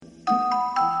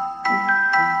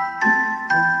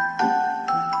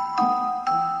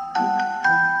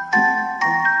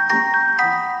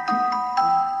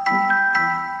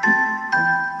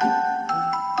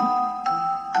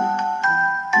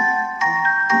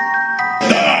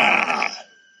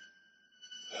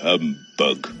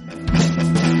Humbug.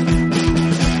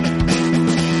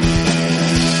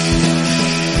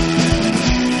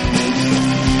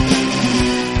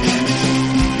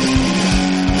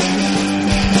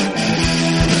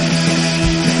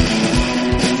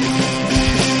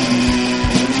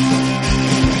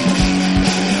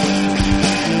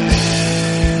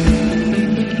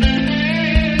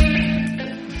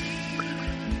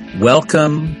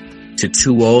 Welcome to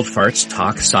Two Old Farts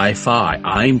Talk Sci-Fi.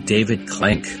 I'm David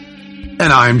Klink.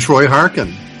 And I'm Troy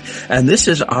Harkin. And this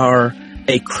is our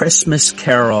A Christmas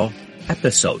Carol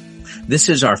episode. This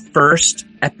is our first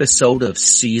episode of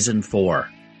Season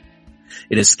 4.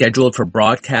 It is scheduled for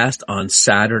broadcast on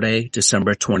Saturday,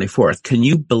 December 24th. Can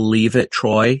you believe it,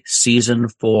 Troy? Season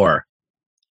 4.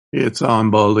 It's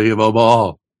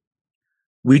unbelievable.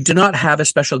 We do not have a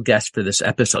special guest for this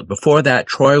episode. Before that,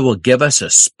 Troy will give us a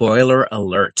spoiler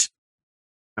alert.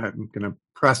 I'm going to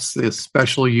press this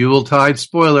special Yuletide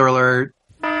spoiler alert.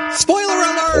 Spoiler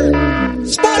alert!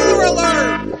 Spoiler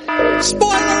alert!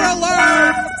 Spoiler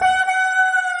alert!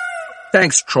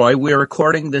 Thanks, Troy. We're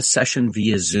recording this session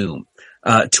via Zoom.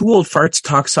 Two Old Farts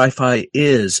Talk Sci-Fi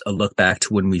is a look back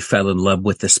to when we fell in love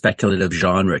with the speculative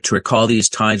genre, to recall these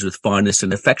times with fondness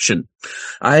and affection.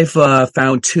 I've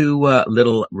found two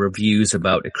little reviews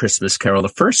about A Christmas Carol. The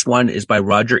first one is by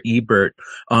Roger Ebert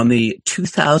on the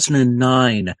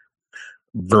 2009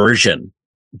 version,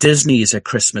 Disney's A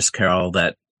Christmas Carol,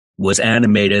 that was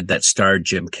animated, that starred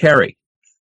Jim Carrey.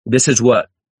 This is what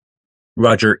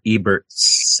Roger Ebert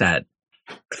said.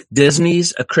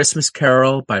 Disney's A Christmas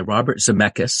Carol by Robert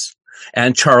Zemeckis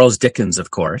and Charles Dickens,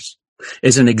 of course,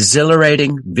 is an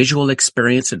exhilarating visual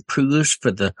experience and proves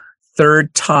for the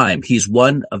third time he's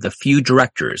one of the few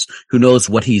directors who knows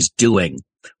what he's doing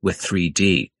with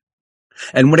 3D.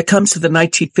 And when it comes to the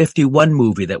 1951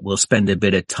 movie that we'll spend a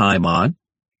bit of time on,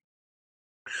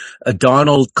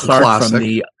 Donald Clark from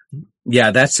the...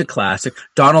 Yeah, that's a classic.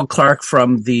 Donald Clark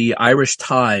from the Irish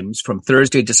Times from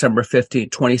Thursday, December 15,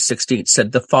 2016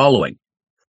 said the following.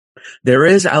 There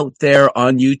is out there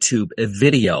on YouTube a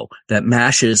video that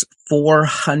mashes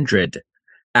 400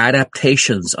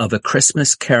 adaptations of A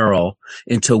Christmas Carol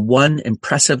into one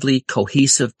impressively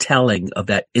cohesive telling of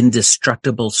that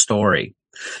indestructible story.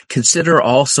 Consider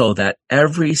also that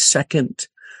every second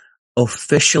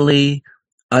officially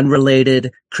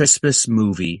unrelated Christmas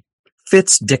movie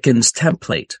fits Dickens'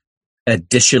 template. A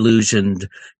disillusioned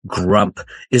grump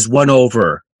is won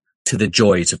over to the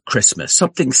joys of Christmas.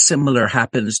 Something similar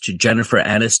happens to Jennifer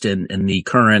Aniston in the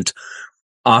current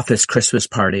Office Christmas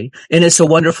Party. In It's a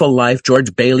Wonderful Life,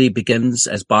 George Bailey begins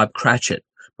as Bob Cratchit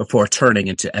before turning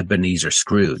into Ebenezer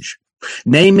Scrooge.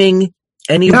 Naming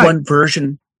any one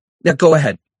version... Yeah, go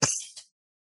ahead.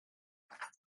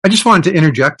 I just wanted to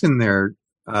interject in there,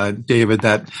 David,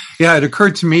 that, it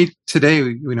occurred to me today,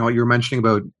 you know, what you were mentioning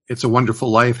about It's a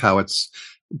Wonderful Life, how it's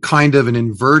kind of an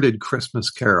inverted Christmas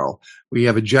Carol. We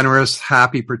have a generous,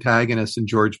 happy protagonist in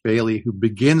George Bailey who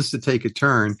begins to take a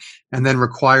turn and then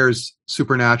requires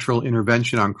supernatural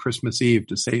intervention on Christmas Eve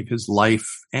to save his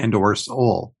life and or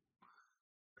soul.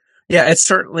 Yeah, it's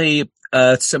certainly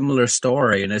a similar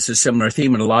story, and it's a similar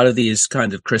theme, and a lot of these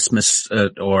kind of Christmas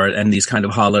and these kind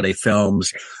of holiday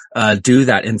films do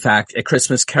that. In fact, A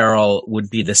Christmas Carol would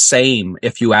be the same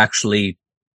if you actually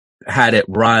had it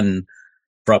run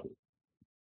from,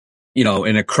 you know,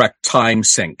 in a correct time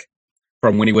sync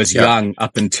from when he was young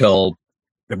up until,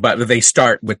 but they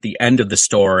start with the end of the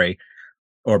story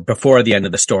or before the end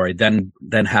of the story, then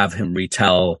have him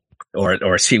retell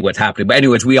or see what's happening. But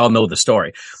anyways, we all know the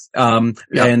story.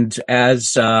 And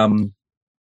as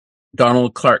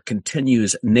Donald Clark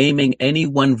continues, naming any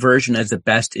one version as the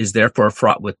best is therefore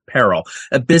fraught with peril.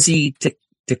 A busy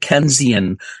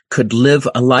Dickensian could live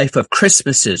a life of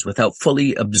Christmases without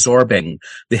fully absorbing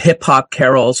the hip-hop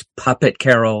carols, puppet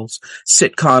carols,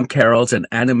 sitcom carols, and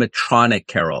animatronic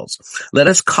carols. Let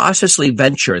us cautiously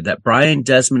venture that Brian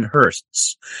Desmond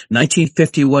Hurst's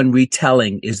 1951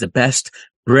 retelling is the best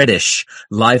British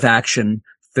live-action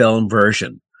film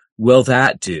version. Will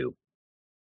that do?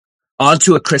 On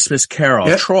to A Christmas Carol.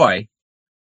 Yep. Troy,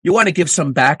 you want to give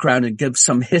some background and give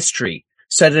some history,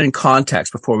 set it in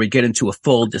context before we get into a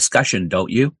full discussion,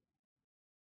 don't you?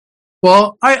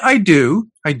 Well, I do,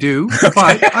 but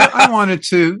I wanted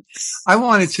to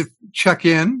check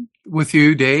in with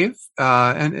you, Dave,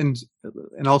 and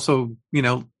also, you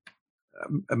know,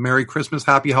 a Merry Christmas,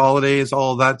 Happy Holidays,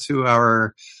 all of that to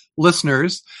our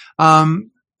listeners. You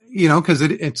know, cause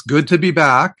it's good to be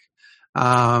back.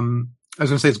 I was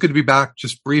going to say it's good to be back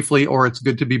just briefly, or it's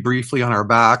good to be briefly on our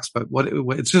backs, but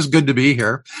it's just good to be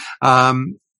here.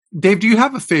 Dave, do you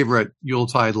have a favorite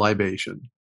Yuletide libation?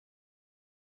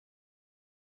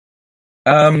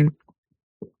 Um,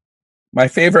 my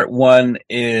favorite one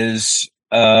is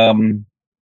the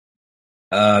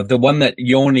one that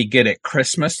you only get at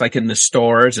Christmas, like in the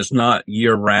stores. It's not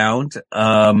year round.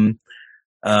 You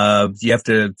have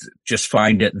to just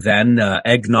find it then.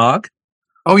 Eggnog.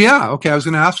 Oh yeah, okay. I was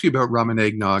going to ask you about rum and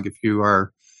eggnog if you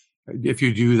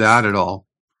do that at all.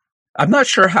 I'm not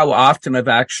sure how often I've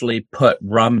actually put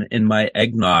rum in my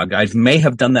eggnog. I may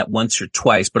have done that once or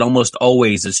twice, but almost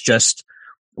always it's just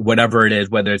whatever it is,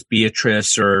 whether it's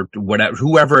Beatrice or whatever,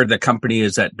 whoever the company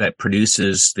is that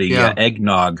produces the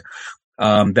eggnog.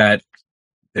 That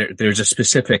there's a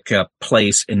specific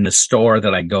place in the store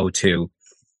that I go to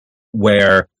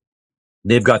where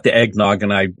they've got the eggnog,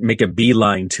 and I make a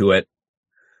beeline to it.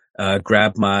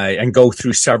 Grab and go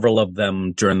through several of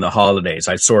them during the holidays.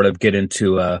 I sort of get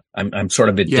into, I'm sort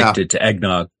of addicted to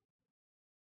eggnog.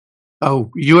 Oh,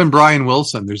 you and Brian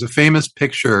Wilson. There's a famous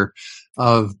picture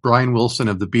of Brian Wilson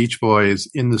of the Beach Boys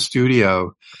in the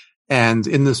studio. And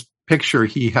in this picture,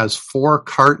 he has 4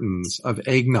 cartons of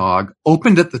eggnog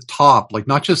opened at the top, like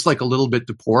not just like a little bit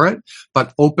to pour it,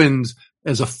 but opened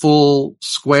as a full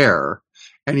square.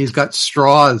 And he's got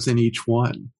straws in each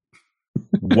one.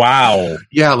 Wow.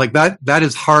 Yeah, like that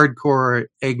is hardcore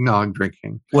eggnog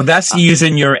drinking. Well, that's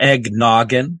using your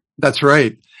eggnoggin. That's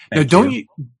right. Now, don't you,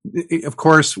 of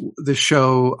course, the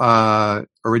show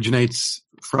originates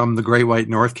from the Great White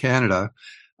North, Canada.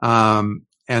 And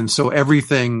so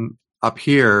everything up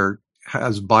here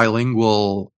has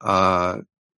bilingual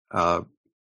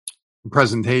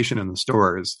presentation in the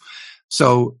stores.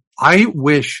 So I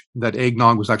wish that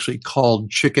eggnog was actually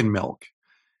called chicken milk,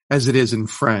 as it is in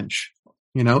French.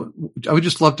 You know, I would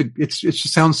just love to, it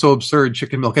just sounds so absurd,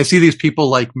 chicken milk. I see these people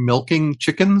like milking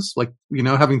chickens, like, you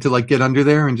know, having to like get under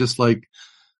there and just like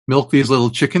milk these little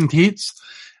chicken teats.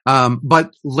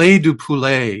 But lait du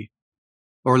poulet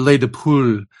or lait de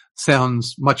poule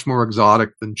sounds much more exotic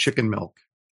than chicken milk.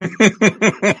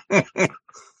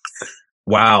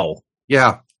 Wow.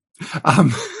 Yeah.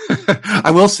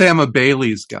 I will say I'm a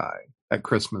Bailey's guy at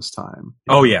Christmas time.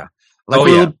 Oh yeah.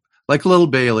 Like little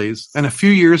Bailey's. And a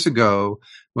few years ago,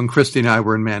 when Christy and I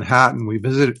were in Manhattan, we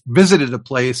visited a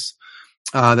place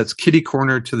that's kitty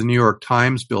corner to the New York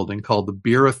Times building called the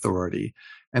Beer Authority.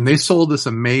 And they sold this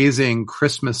amazing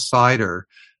Christmas cider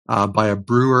by a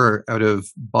brewer out of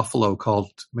Buffalo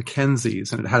called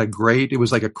Mackenzie's. And it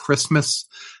was like a Christmas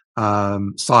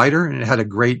cider, and it had a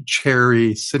great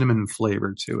cherry cinnamon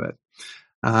flavor to it.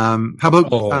 How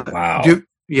about, wow. Do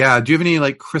you have any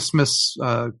like Christmas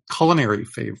culinary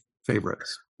favorites?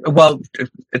 Well,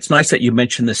 it's nice that you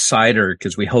mentioned the cider,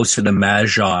 because we hosted a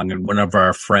mahjong, and one of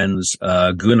our friends,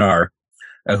 Gunnar,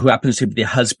 who happens to be the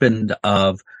husband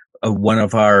of one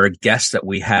of our guests that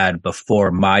we had before,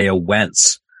 Maya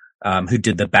Wentz, who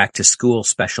did the Back to School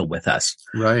special with us.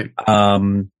 Right.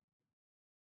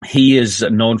 He is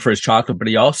known for his chocolate, but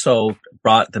he also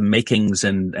brought the makings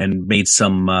and made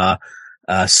some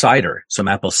cider, some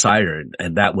apple cider,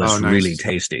 and that was really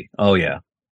tasty. Oh yeah.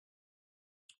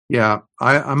 Yeah,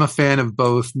 I'm a fan of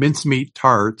both mincemeat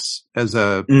tarts as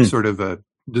a sort of a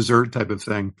dessert type of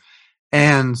thing.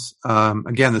 And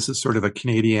again, this is sort of a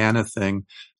Canadiana thing,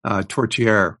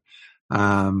 tourtière,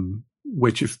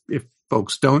 which if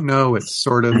folks don't know, it's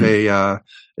sort of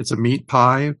it's a meat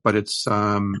pie, but it's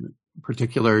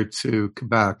particular to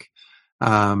Quebec.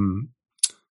 And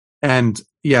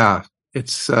yeah,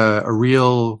 it's a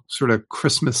real sort of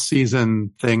Christmas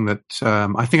season thing that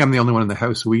I think I'm the only one in the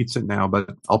house who eats it now, but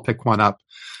I'll pick one up.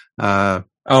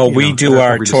 We do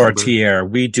our tourtière.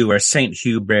 We do our Saint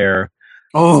Hubert.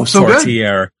 Oh, so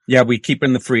tourtière. Good. Yeah, we keep it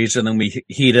in the freezer, and then we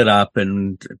heat it up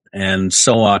and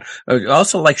so on.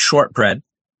 Also like shortbread.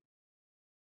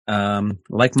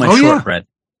 Like my shortbread.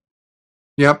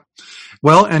 Yeah. Yep.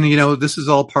 Well, and you know, this is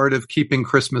all part of keeping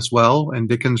Christmas well, and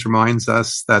Dickens reminds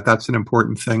us that that's an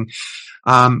important thing.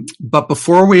 But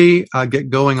before we get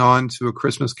going on to A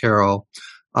Christmas Carol,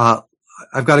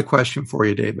 I've got a question for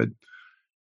you, David.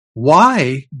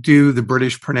 Why do the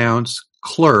British pronounce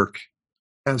clerk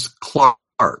as Clark?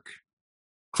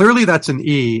 Clearly that's an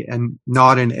E and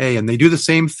not an A. And they do the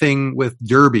same thing with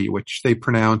Derby, which they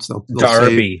pronounce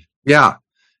Derby. Yeah.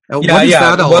 What is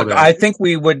that all about? I think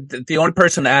the only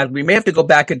person to ask, we may have to go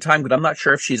back in time, but I'm not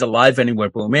sure if she's alive anywhere,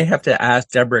 but we may have to ask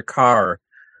Deborah Carr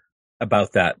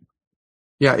about that.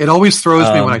 Yeah, it always throws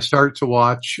me when I start to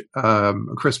watch A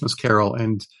Christmas Carol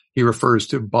and he refers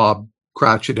to Bob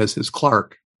Cratchit as his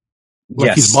Clark.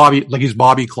 Like he's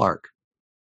Bobby Clark.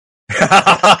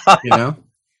 You know?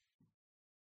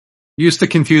 Used to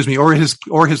confuse me, or his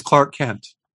Clark Kent.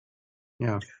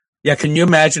 Yeah. Yeah, can you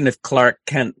imagine if Clark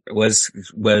Kent was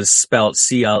spelled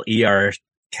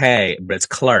C-L-E-R-K, but it's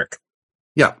Clark?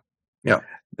 Yeah. Yeah.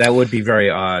 That would be very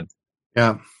odd.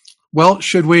 Yeah. Well,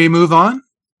 should we move on?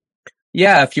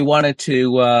 Yeah, if you wanted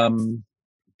to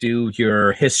do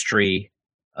your history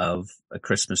of A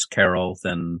Christmas Carol,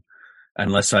 then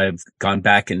unless I've gone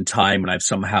back in time and I've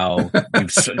somehow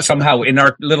in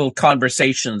our little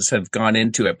conversations have gone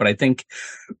into it, but I think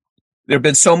there have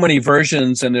been so many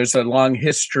versions and there's a long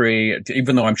history,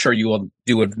 even though I'm sure you will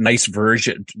do a nice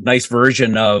version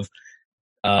of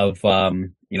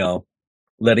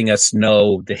letting us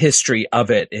know the history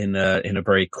of it in a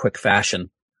very quick fashion.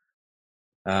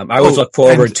 I always look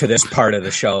forward to this part of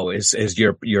the show is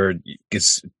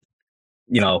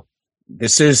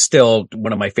this is still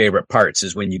one of my favorite parts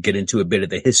is when you get into a bit of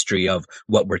the history of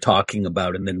what we're talking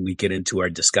about and then we get into our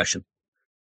discussion.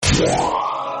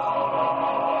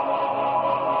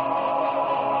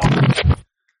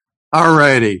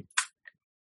 Alrighty.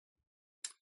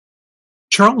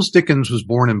 Charles Dickens was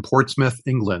born in Portsmouth,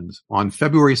 England on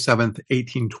February 7th,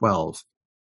 1812.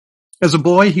 As a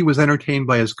boy, he was entertained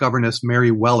by his governess,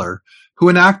 Mary Weller, who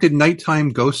enacted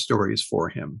nighttime ghost stories for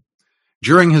him.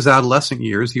 During his adolescent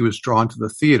years, he was drawn to the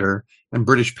theater and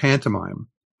British pantomime.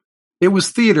 It was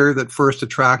theater that first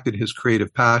attracted his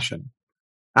creative passion.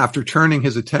 After turning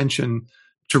his attention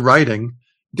to writing,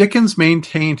 Dickens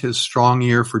maintained his strong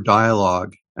ear for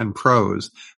dialogue and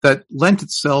prose that lent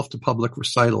itself to public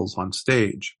recitals on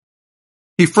stage.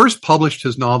 He first published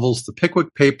his novels The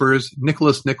Pickwick Papers,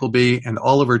 Nicholas Nickleby, and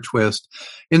Oliver Twist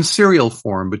in serial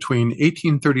form between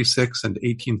 1836 and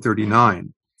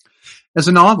 1839. As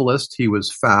a novelist, he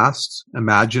was fast,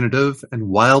 imaginative, and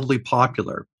wildly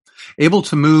popular, able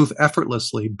to move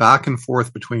effortlessly back and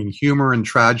forth between humor and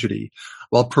tragedy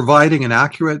while providing an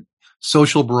accurate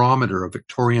social barometer of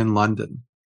Victorian London.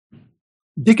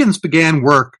 Dickens began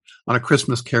work on A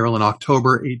Christmas Carol in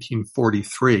October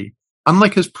 1843.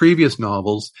 Unlike his previous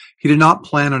novels, he did not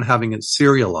plan on having it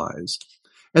serialized.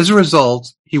 As a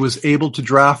result, he was able to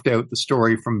draft out the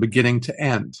story from beginning to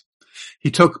end. He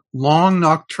took long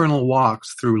nocturnal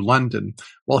walks through London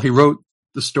while he wrote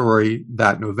the story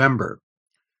that November.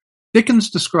 Dickens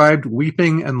described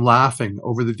weeping and laughing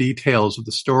over the details of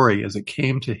the story as it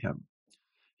came to him.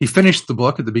 He finished the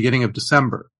book at the beginning of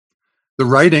December. The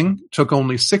writing took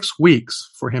only 6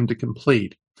 weeks for him to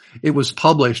complete. It was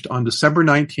published on December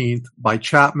 19th by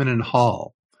Chapman and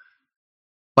Hall.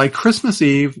 By Christmas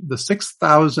Eve, the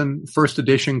 6,000 first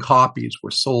edition copies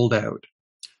were sold out.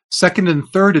 Second and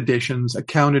third editions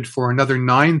accounted for another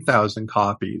 9,000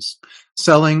 copies,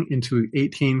 selling into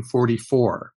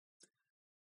 1844.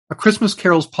 A Christmas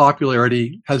Carol's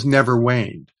popularity has never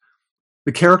waned.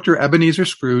 The character Ebenezer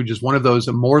Scrooge is one of those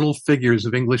immortal figures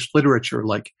of English literature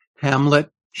like Hamlet,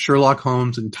 Sherlock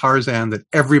Holmes, and Tarzan that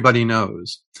everybody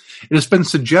knows. It has been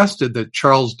suggested that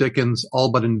Charles Dickens all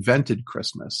but invented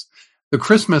Christmas. The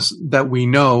Christmas that we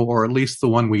know, or at least the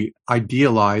one we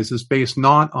idealize, is based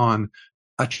not on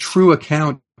a true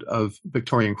account of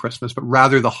Victorian Christmas, but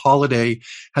rather the holiday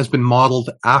has been modeled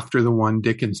after the one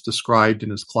Dickens described in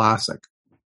his classic.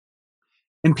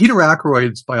 In Peter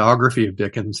Ackroyd's biography of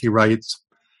Dickens, he writes,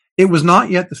 "It was not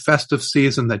yet the festive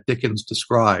season that Dickens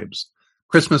describes.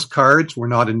 Christmas cards were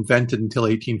not invented until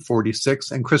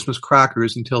 1846 and Christmas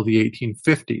crackers until the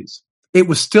 1850s. It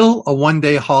was still a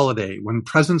one-day holiday when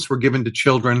presents were given to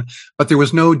children, but there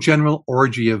was no general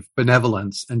orgy of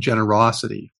benevolence and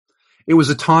generosity. It was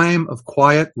a time of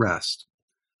quiet rest.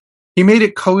 He made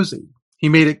it cozy. He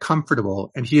made it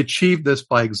comfortable, and he achieved this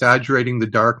by exaggerating the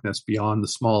darkness beyond the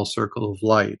small circle of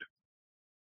light."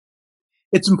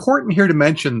 It's important here to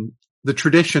mention the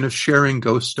tradition of sharing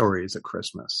ghost stories at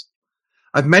Christmas.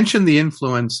 I've mentioned the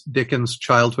influence Dickens'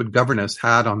 childhood governess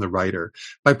had on the writer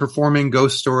by performing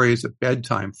ghost stories at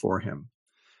bedtime for him.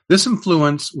 This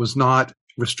influence was not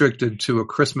restricted to A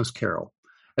Christmas Carol,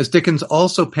 as Dickens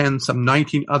also penned some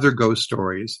 19 other ghost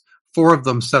stories, 4 of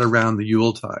them set around the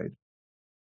Yuletide.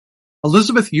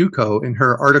 Elizabeth Yuko, in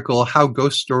her article How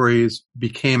Ghost Stories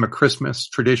Became a Christmas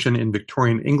Tradition in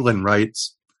Victorian England,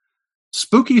 writes,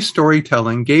 "Spooky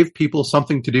storytelling gave people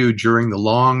something to do during the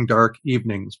long, dark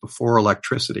evenings before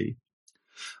electricity.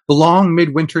 The long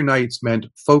midwinter nights meant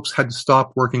folks had to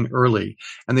stop working early,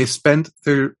 and they spent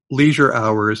their leisure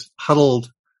hours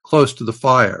huddled close to the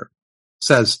fire,"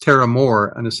 says Tara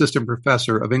Moore, an assistant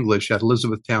professor of English at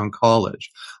Elizabethtown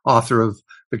College, author of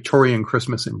Victorian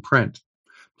Christmas in Print.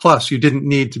 Plus, you didn't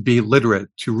need to be literate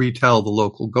to retell the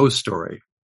local ghost story.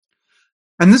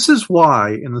 And this is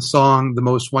why, in the song The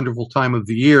Most Wonderful Time of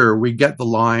the Year, we get the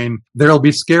line, "There'll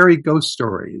be scary ghost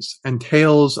stories and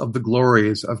tales of the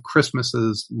glories of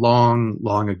Christmases long,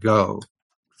 long ago."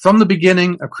 From the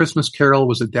beginning, A Christmas Carol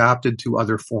was adapted to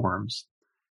other forms.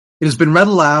 It has been read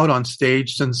aloud on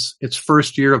stage since its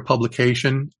first year of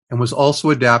publication and was also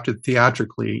adapted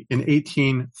theatrically in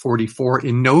 1844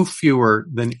 in no fewer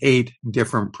than 8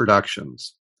 different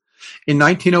productions. In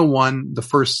 1901, the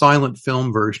first silent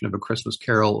film version of A Christmas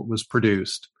Carol was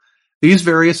produced. These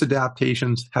various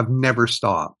adaptations have never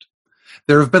stopped.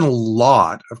 There have been a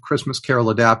lot of Christmas Carol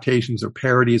adaptations or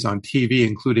parodies on TV,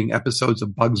 including episodes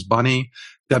of Bugs Bunny,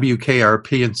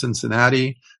 WKRP in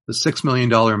Cincinnati, The $6 Million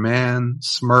Man,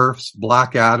 Smurfs,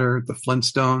 Blackadder, The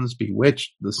Flintstones,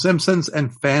 Bewitched, The Simpsons,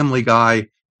 and Family Guy,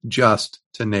 just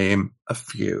to name a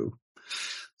few.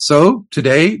 So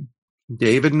today,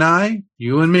 David and I,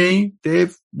 you and me,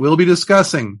 Dave, will be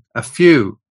discussing a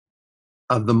few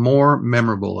of the more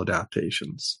memorable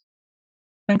adaptations.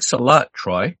 Thanks a lot,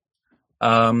 Troy.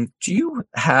 Do you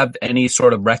have any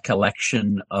sort of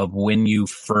recollection of when you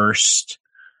first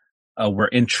were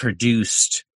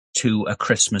introduced to A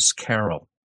Christmas Carol?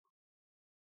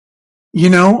 You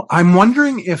know, I'm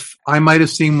wondering if I might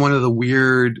have seen one of the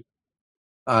weird,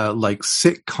 like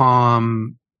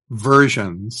sitcom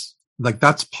versions. Like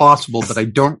that's possible, but I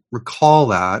don't recall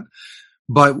that.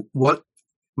 But what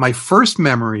my first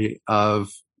memory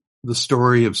of the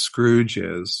story of Scrooge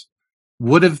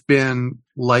would have been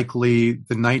likely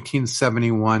the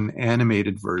 1971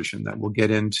 animated version that we'll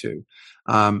get into.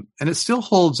 And it still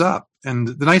holds up. And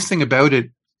the nice thing about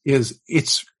it is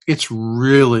it's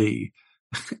really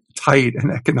tight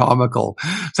and economical.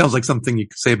 Sounds like something you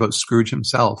could say about Scrooge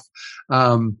himself.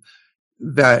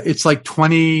 That it's like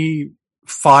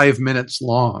 25 minutes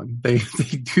long. They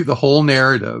do the whole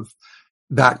narrative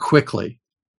that quickly,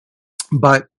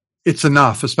 but it's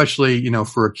enough, especially, you know,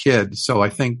 for a kid. So I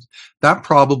think that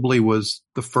probably was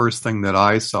the first thing that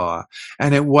I saw.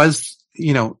 And it was,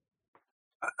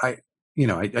 I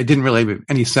didn't really have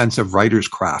any sense of writer's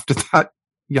craft at that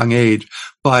young age,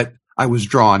 but I was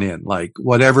drawn in. Like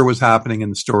whatever was happening in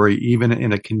the story, even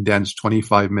in a condensed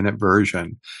 25-minute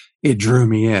version, it drew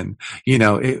me in. You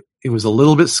know, it was a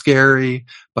little bit scary,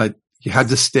 but you had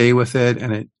to stay with it,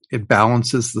 and it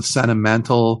balances the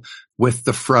sentimental with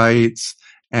the frights,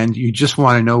 and you just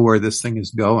want to know where this thing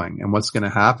is going and what's going to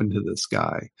happen to this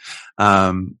guy.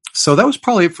 So that was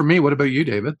probably it for me. What about you,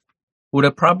 David? Would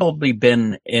have probably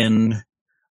been in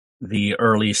the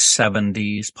early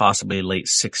 70s, possibly late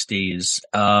 60s.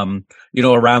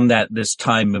 Around this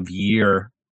time of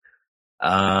year,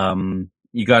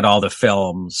 you got all the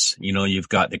films, you've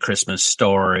got The Christmas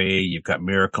Story, you've got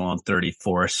Miracle on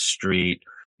 34th Street,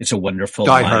 It's a Wonderful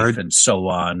Die Life, Hard. and so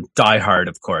on. Die Hard,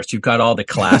 of course. You've got all the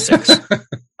classics.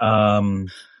 And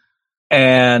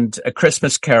A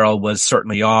Christmas Carol was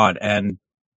certainly on, and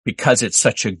because it's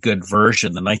such a good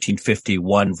version, the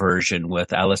 1951 version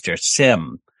with Alistair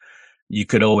Sim, you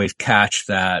could always catch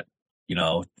that,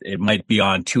 it might be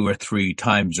on 2 or 3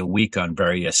 times a week on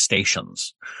various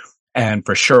stations. And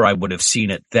for sure, I would have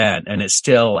seen it then. And it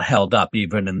still held up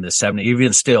even in the 70s,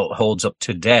 even still holds up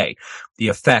today. The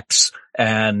effects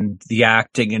and the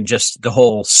acting and just the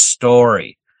whole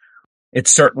story, it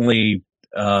certainly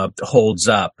holds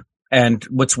up. And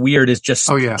what's weird is just,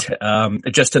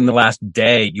 just in the last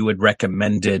day, you had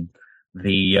recommended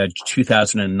the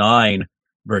 2009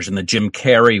 version, the Jim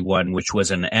Carrey one, which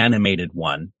was an animated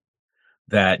one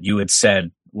that you had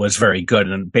said was very good.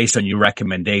 And based on your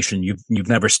recommendation, you've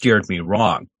never steered me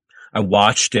wrong. I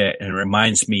watched it, and it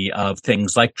reminds me of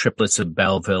things like Triplets of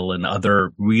Belleville and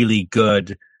other really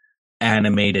good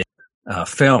animated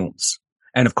films.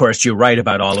 And of course, you're right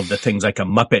about all of the things like a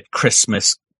Muppet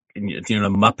Christmas.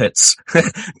 Muppets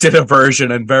did a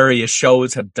version, and various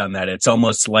shows have done that. It's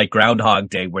almost like Groundhog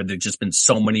Day, where there's just been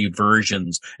so many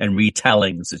versions and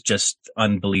retellings. It's just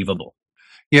unbelievable.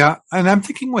 Yeah. And I'm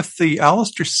thinking with the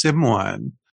Alistair Sim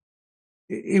one,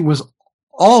 it was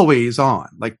always on.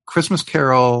 Like Christmas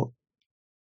Carol,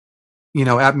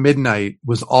 at midnight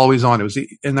was always on. It was,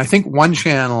 and I think one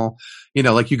channel,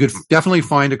 like you could definitely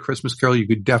find A Christmas Carol. You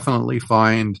could definitely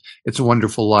find It's a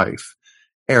Wonderful Life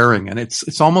airing. And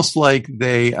it's almost like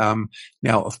they,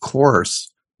 now of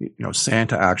course,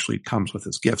 Santa actually comes with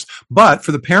his gifts, but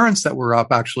for the parents that were up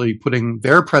actually putting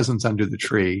their presents under the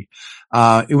tree,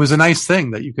 it was a nice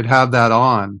thing that you could have that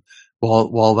on while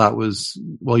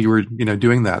you were,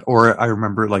 doing that. Or I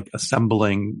remember like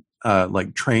assembling,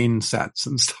 like train sets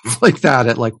and stuff like that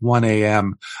at like 1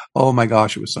 a.m. Oh my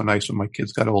gosh. It was so nice when my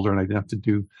kids got older and I didn't have to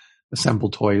do assemble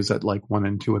toys at like 1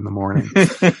 and 2 in the morning.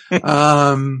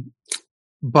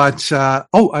 But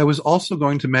I was also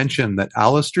going to mention that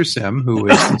Alistair Sim, who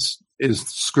is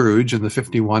Scrooge in the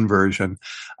 51 version,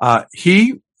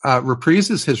 he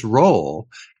reprises his role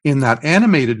in that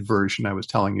animated version I was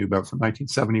telling you about from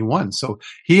 1971. So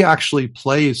he actually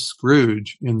plays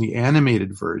Scrooge in the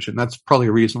animated version. That's probably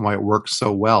a reason why it works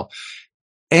so well.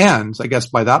 And I guess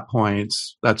by that point,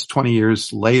 that's 20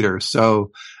 years later.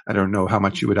 So I don't know how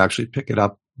much you would actually pick it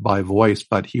up by voice,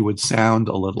 but he would sound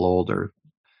a little older,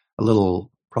 a little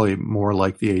probably more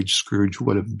like the age Scrooge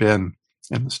would have been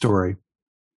in the story.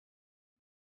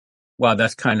 Wow,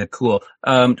 that's kind of cool.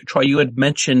 Troy, you had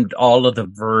mentioned all of the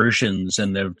versions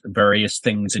and the various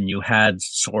things, and you had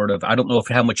sort of, I don't know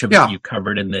how much of it you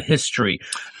covered in the history,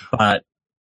 but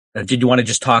did you want to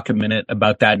just talk a minute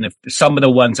about that? And if some of the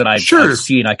ones that I've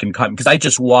seen, I can cut, because I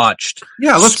just watched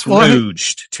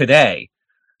Scrooged today.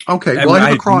 Okay. Well,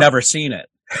 I've never seen it.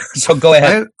 So go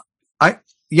ahead.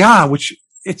 Which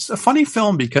it's a funny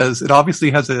film because it obviously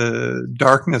has a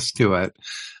darkness to it.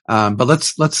 But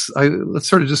let's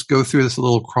sort of just go through this a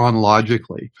little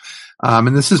chronologically.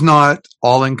 And this is not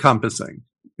all encompassing,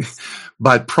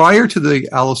 but prior to the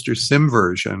Alistair Sim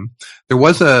version, there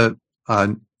was a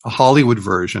Hollywood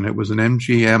version. It was an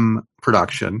MGM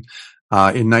production,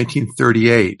 in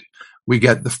 1938. We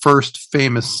get the first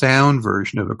famous sound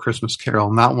version of A Christmas Carol,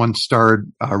 and that one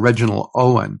starred Reginald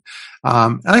Owen.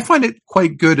 And I find it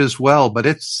quite good as well, but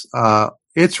it's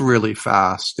really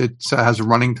fast. It has a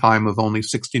running time of only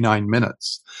 69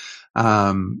 minutes.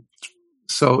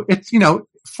 So it's,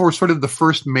 for sort of the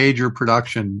first major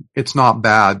production, it's not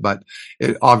bad, but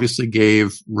it obviously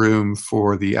gave room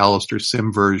for the Alistair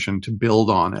Sim version to build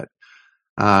on it.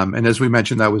 And as we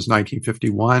mentioned, that was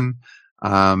 1951.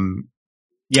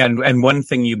 And one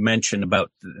thing you mentioned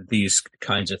about these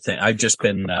kinds of things, I've just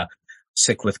been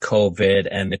sick with COVID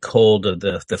and the cold of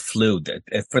the flu.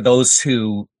 For those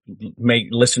who may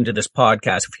listen to this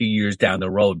podcast a few years down the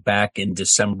road, back in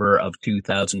December of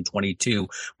 2022,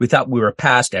 we thought we were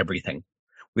past everything.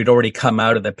 We'd already come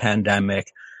out of the pandemic.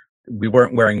 We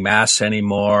weren't wearing masks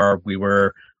anymore. We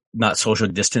were not social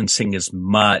distancing as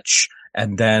much.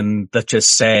 And then let's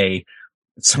just say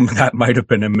some of that might have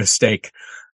been a mistake,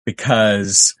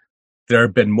 because there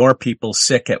have been more people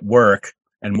sick at work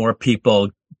and more people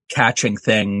catching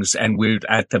things. And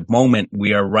at the moment,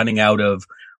 we are running out of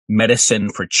medicine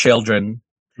for children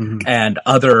and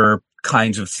other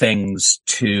kinds of things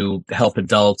to help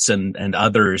adults and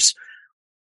others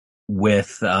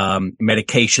with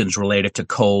medications related to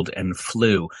cold and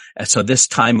flu. And so this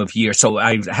time of year, so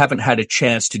I haven't had a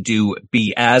chance to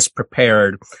be as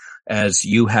prepared as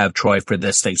you have, Troy, for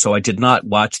this thing. So I did not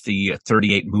watch the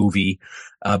 38 movie,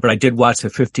 but I did watch the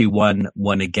 51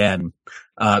 one again.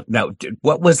 Now,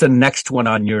 what was the next one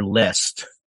on your list?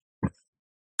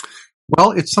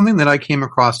 Well, it's something that I came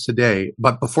across today.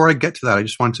 But before I get to that, I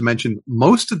just wanted to mention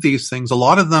most of these things, a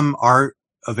lot of them are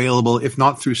available, if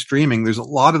not through streaming. There's a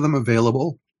lot of them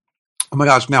available. Oh my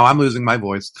gosh, now I'm losing my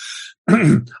voice.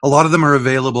 A lot of them are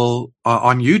available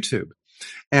on YouTube.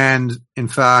 And in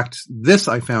fact, this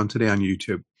I found today on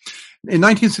YouTube. In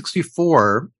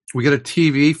 1964, we get a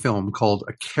TV film called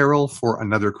A Carol for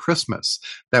Another Christmas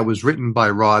that was written by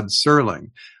Rod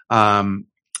Serling.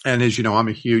 And as you know, I'm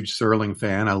a huge Serling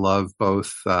fan. I love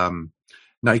both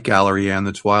Night Gallery and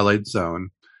The Twilight Zone.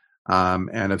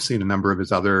 And I've seen a number of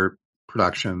his other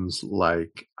productions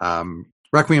like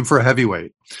Requiem for a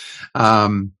Heavyweight.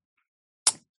 So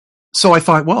I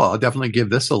thought, well, I'll definitely give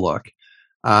this a look.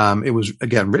 It was,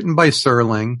 again, written by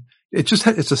Serling. It's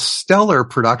a stellar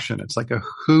production. It's like a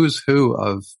who's who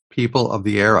of people of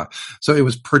the era. So it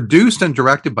was produced and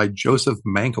directed by Joseph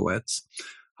Mankiewicz,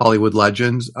 Hollywood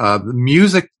legend.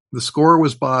 The score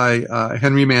was by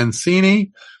Henry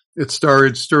Mancini. It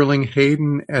starred Sterling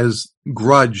Hayden as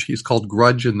Grudge. He's called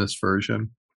Grudge in this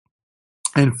version.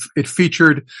 And it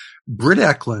featured Britt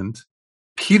Eklund,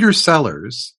 Peter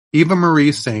Sellers, Eva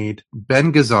Marie Saint,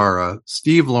 Ben Gazzara,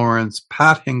 Steve Lawrence,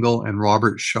 Pat Hingle, and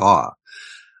Robert Shaw.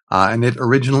 And it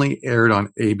originally aired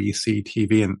on ABC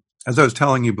TV. And as I was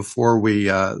telling you before we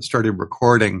started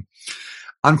recording,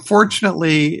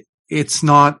 unfortunately, it's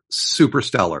not super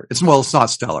stellar. It's not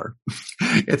stellar.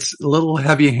 It's a little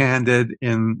heavy-handed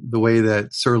in the way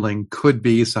that Serling could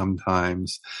be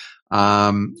sometimes.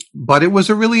 But it was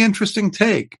a really interesting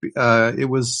take. It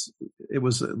was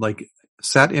like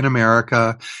set in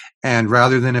America, and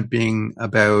rather than it being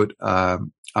about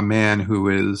a man who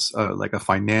is like a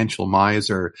financial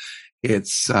miser,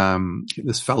 it's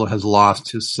this fellow has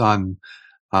lost his son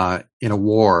in a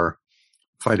war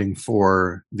fighting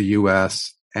for the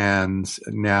U.S., and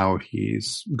now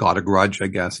he's got a grudge, I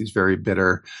guess. He's very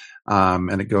bitter,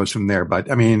 and it goes from there. But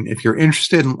I mean, if you're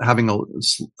interested in having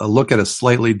a look at a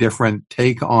slightly different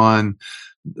take on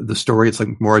the story, it's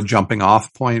like more a jumping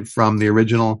off point from the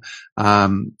original,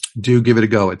 do give it a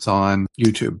go. It's on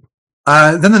YouTube.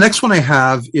 Then the next one I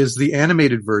have is the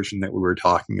animated version that we were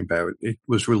talking about. It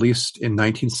was released in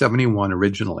 1971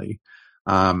 originally.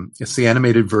 It's the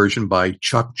animated version by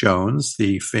Chuck Jones,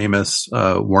 the famous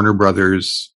Warner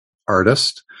Brothers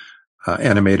artist,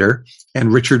 animator,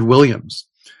 and Richard Williams.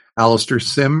 Alistair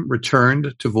Sim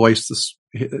returned to voice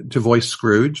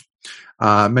Scrooge.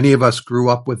 Many of us grew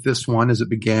up with this one as it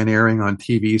began airing on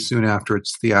TV soon after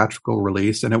its theatrical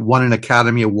release, and it won an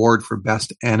Academy Award for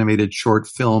Best Animated Short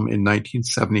Film in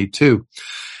 1972.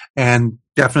 And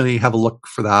definitely have a look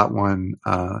for that one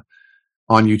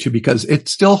on YouTube because it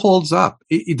still holds up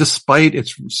despite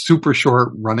its super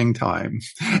short running time.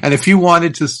 And if you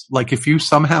wanted to, if you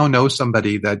somehow know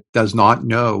somebody that does not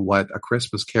know what A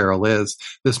Christmas Carol is,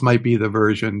 this might be the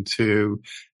version to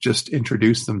just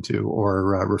introduce them to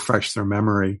or refresh their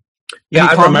memory. Yeah,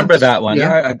 Any I comments? remember that one.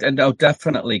 Yeah. No,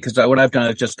 definitely. Because what I've done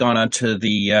is just gone onto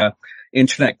the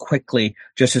internet quickly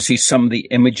just to see some of the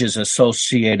images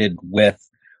associated with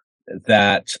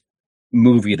that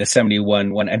movie, the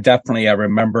 71 one. And definitely I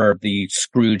remember the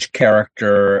Scrooge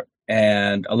character,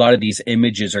 and a lot of these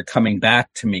images are coming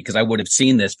back to me because I would have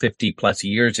seen this 50 plus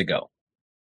years ago.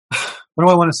 What do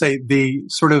I want to say? The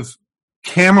sort of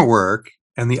camera work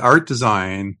and the art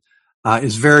design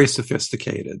is very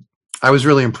sophisticated. I was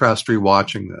really impressed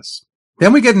rewatching this.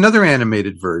 Then we get another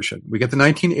animated version. We get the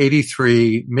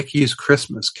 1983 Mickey's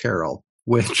Christmas Carol,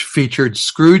 which featured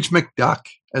Scrooge McDuck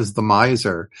as the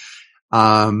miser.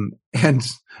 And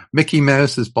Mickey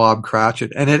Mouse is Bob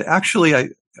Cratchit. And it actually,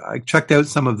 I checked out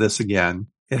some of this again.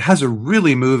 It has a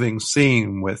really moving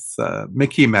scene with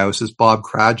Mickey Mouse as Bob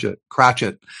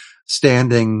Cratchit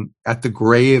standing at the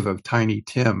grave of Tiny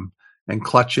Tim and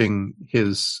clutching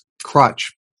his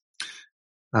crutch.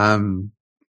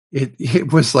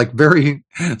 It was very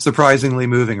surprisingly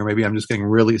moving, or maybe I'm just getting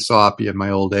really soppy in my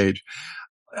old age.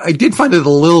 I did find it a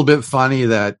little bit funny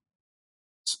that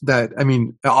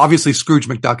obviously Scrooge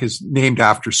McDuck is named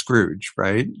after Scrooge,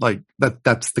 right?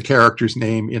 That's the character's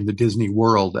name in the Disney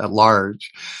world at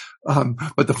large.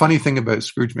 But the funny thing about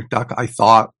Scrooge McDuck, I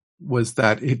thought, was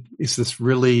that it is this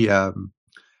really,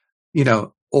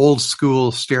 old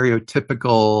school,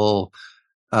 stereotypical,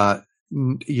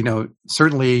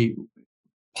 certainly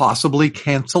possibly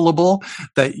cancelable,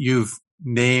 that you've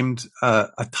named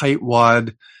a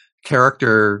tightwad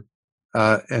character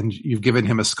and you've given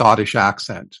him a Scottish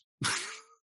accent,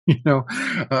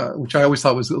 which I always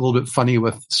thought was a little bit funny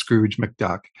with Scrooge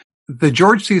McDuck. The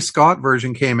George C. Scott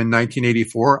version came in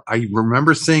 1984. I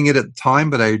remember seeing it at the time,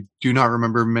 but I do not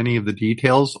remember many of the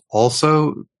details.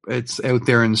 Also, it's out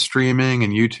there in streaming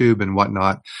and YouTube and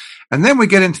whatnot. And then we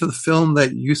get into the film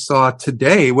that you saw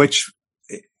today, which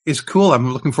is cool.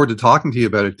 I'm looking forward to talking to you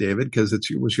about it, David, because it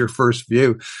was your first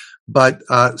view. But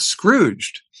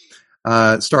Scrooged,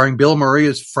 starring Bill Murray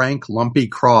as Frank Lumpy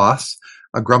Cross,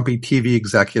 a grumpy TV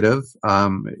executive.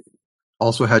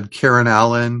 Also had Karen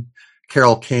Allen,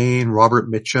 Carol Kane,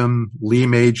 Robert Mitchum, Lee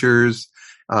Majors.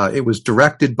 It was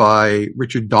directed by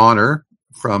Richard Donner,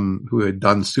 who had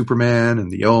done Superman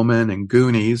and The Omen and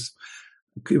Goonies.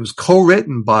 It was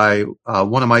co-written by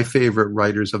one of my favorite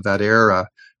writers of that era,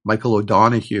 Michael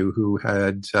O'Donoghue, who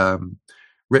had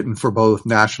written for both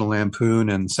National Lampoon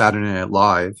and Saturday Night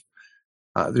Live.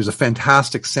 There's a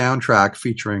fantastic soundtrack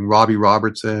featuring Robbie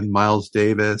Robertson, Miles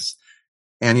Davis,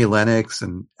 Annie Lennox,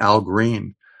 and Al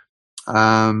Green.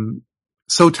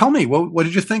 So tell me, what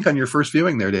did you think on your first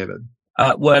viewing there, David?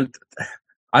 Well,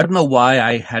 I don't know why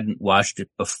I hadn't watched it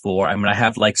before. I mean, I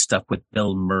have stuff with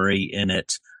Bill Murray in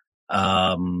it.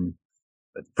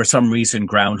 For some reason,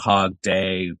 Groundhog's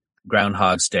Day,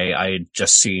 I had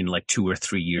just seen 2 or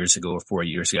 3 years ago or 4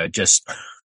 years ago.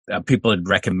 People had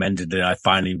recommended it. I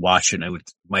finally watched it, and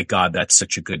my God, that's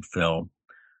such a good film.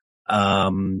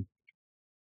 And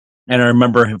I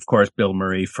remember, of course, Bill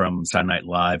Murray from Saturday Night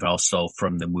Live, also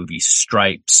from the movie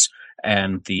Stripes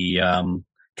and the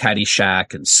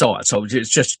Caddyshack and so on. So it's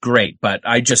just great. But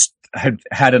I just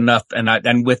had enough,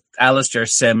 and with Alistair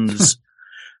Sim's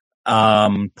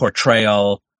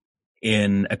portrayal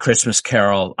in A Christmas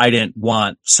Carol, I didn't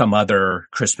want some other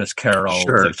Christmas Carol.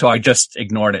 Sure. So I just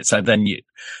ignored it. So then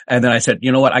I said,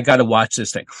 you know what? I got to watch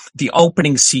this thing. The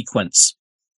opening sequence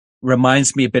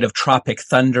reminds me a bit of Tropic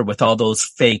Thunder with all those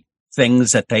fake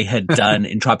things that they had done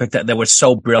in Tropic Thunder that were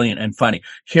so brilliant and funny.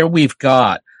 Here we've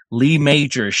got Lee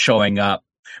Majors showing up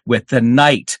with The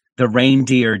Night the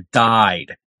Reindeer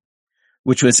Died,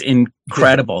 which was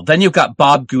incredible. Yeah. Then you've got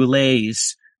Bob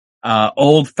Goulet's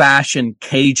Old-Fashioned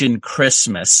Cajun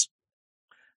Christmas,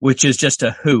 which is just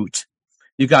a hoot.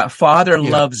 You got Father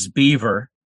Loves Beaver.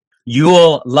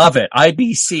 You'll love it.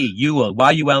 IBC, Yule,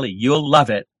 Y-U-L-E, you'll love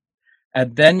it.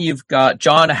 And then you've got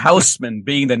John Houseman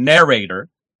being the narrator.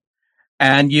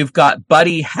 And you've got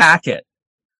Buddy Hackett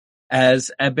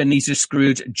as Ebenezer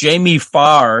Scrooge, Jamie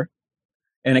Farr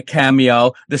in a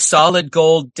cameo, the Solid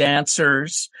Gold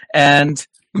Dancers, and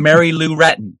Mary Lou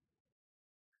Retton.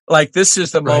 Like, this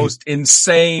is the most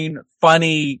insane,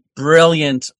 funny,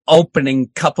 brilliant opening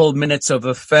couple minutes of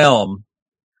a film.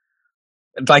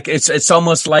 Like, it's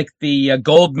almost like the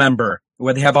Gold Member,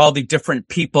 where they have all the different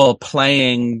people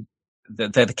playing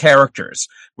the characters,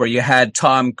 where you had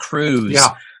Tom Cruise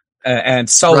and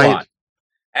so on,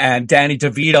 and Danny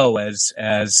DeVito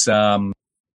as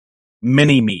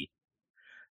Mini-Me.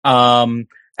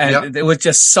 It was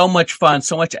just so much fun,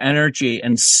 so much energy,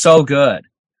 and so good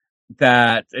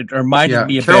that it reminded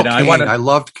me a Carol bit. Kane. I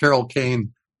loved Carol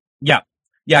Kane. Yeah.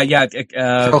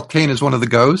 Carol Kane is one of the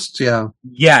ghosts. Yeah.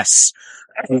 Yes.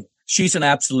 She's an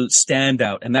absolute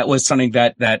standout. And that was something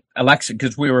that Alexa,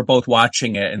 because we were both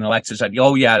watching it, and Alexa said,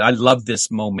 "Oh yeah, I love this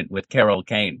moment with Carol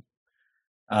Kane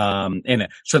in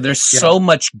it." So there's so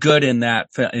much good in that,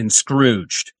 in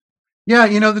Scrooged. Yeah,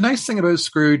 the nice thing about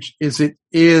Scrooge is it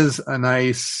is a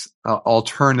nice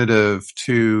alternative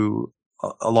to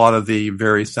a lot of the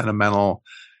very sentimental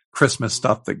Christmas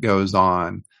stuff that goes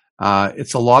on.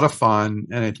 It's a lot of fun,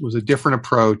 and it was a different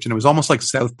approach, and it was almost like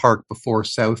South Park before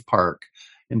South Park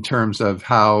in terms of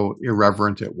how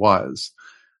irreverent it was.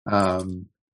 And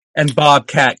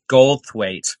Bobcat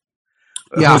Goldthwait,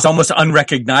 who was almost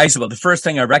unrecognizable. The first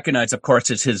thing I recognize, of course,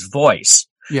 is his voice.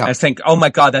 Yeah. I think, oh my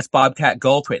God, that's Bobcat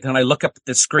Goldthwait. Then I look up at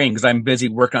the screen because I'm busy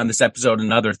working on this episode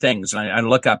and other things. And I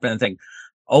look up and I think,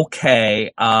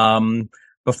 okay,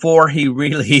 before he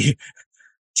really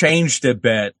changed a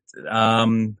bit,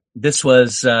 this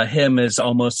was him as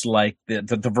almost like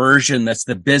the version that's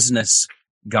the business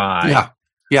guy.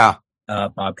 Yeah.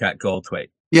 Bobcat Goldthwait.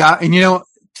 Yeah. And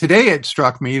today it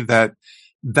struck me that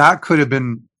could have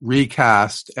been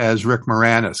recast as Rick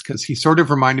Moranis, because he sort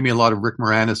of reminded me a lot of Rick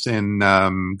Moranis in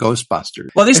Ghostbusters.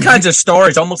 Well, these kinds of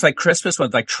stories, almost like Christmas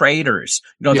ones, like Traders,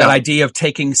 that idea of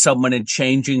taking someone and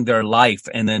changing their life,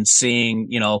 and then seeing,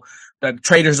 that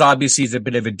Traders obviously is a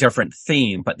bit of a different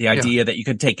theme, but the idea that you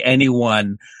can take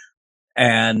anyone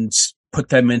and put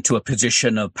them into a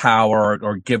position of power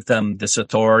or give them this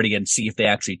authority and see if they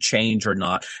actually change or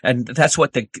not. And that's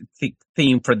what the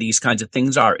theme for these kinds of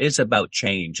things is about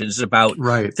change. It's about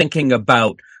thinking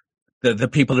about the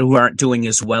people who aren't doing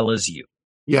as well as you.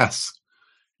 Yes.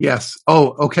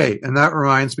 Oh, okay. And that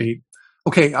reminds me.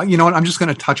 Okay. You know what? I'm just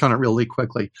going to touch on it really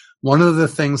quickly. One of the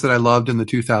things that I loved in the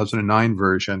 2009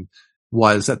 version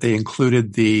was that they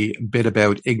included the bit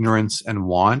about ignorance and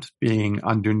want being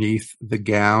underneath the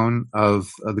gown of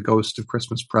the Ghost of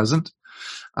Christmas Present.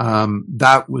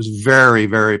 That was very,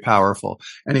 very powerful.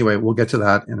 Anyway, we'll get to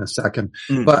that in a second.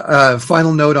 But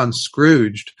final note on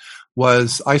Scrooged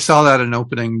was I saw that on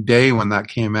opening day when that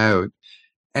came out.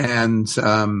 And,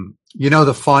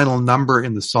 the final number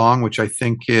in the song, which I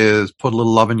think is Put a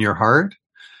Little Love in Your Heart.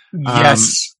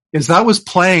 Yes. Is that was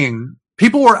playing.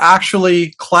 People were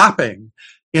actually clapping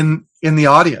in the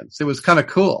audience. It was kind of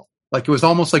cool. Like, it was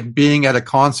almost like being at a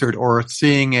concert or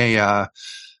seeing a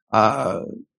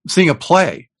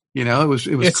play. It was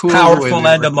it's cool. Powerful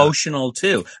and emotional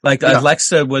too. Like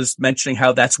Alexa was mentioning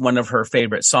how that's one of her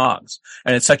favorite songs,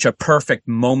 and it's such a perfect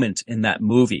moment in that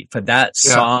movie for that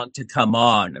song to come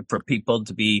on and for people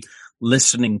to be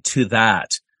listening to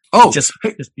that. Oh, just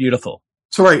beautiful.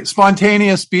 Sorry,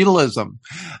 spontaneous Beatleism.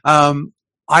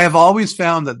 I have always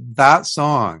found that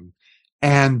song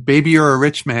and Baby You're a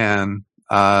Rich Man,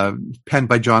 penned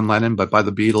by John Lennon, but by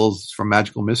the Beatles from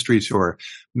Magical Mystery Tour,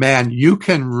 man, you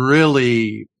can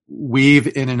really weave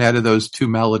in and out of those two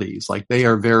melodies. Like, they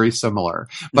are very similar,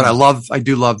 but I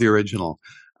do love the original.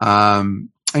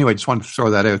 Anyway, just wanted to throw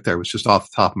that out there. It was just off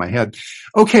the top of my head.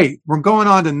 Okay. We're going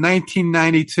on to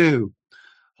 1992.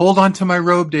 Hold on to my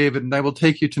robe, David, and I will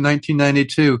take you to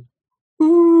 1992.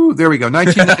 Ooh, there we go.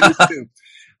 1992.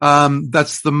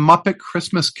 That's the Muppet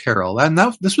Christmas Carol. And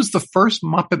this was the first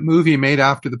Muppet movie made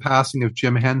after the passing of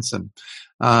Jim Henson.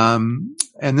 And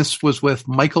this was with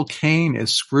Michael Caine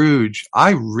as Scrooge.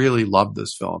 I really love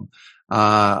this film.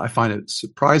 I find it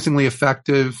surprisingly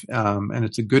effective. And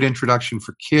it's a good introduction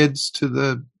for kids to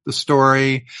the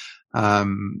story.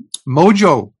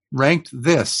 Mojo ranked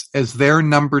this as their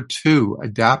number 2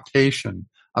 adaptation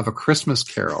of A Christmas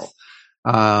Carol.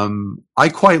 I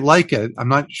quite like it. I'm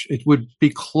not it would be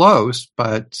close,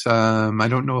 but I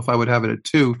don't know if I would have it at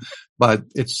 2, but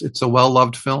it's a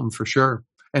well-loved film for sure.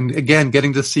 And again,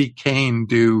 getting to see Caine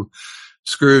do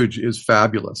Scrooge is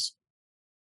fabulous.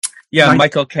 Yeah,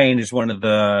 Michael Caine is one of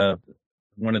the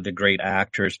one of the great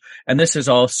actors. And this is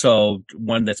also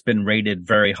one that's been rated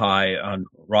very high on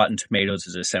Rotten Tomatoes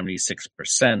as a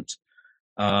 76%.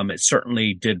 It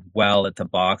certainly did well at the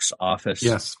box office.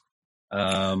 Yes.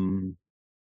 Yeah,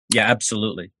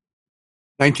 absolutely.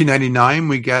 1999,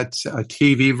 we get a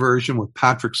TV version with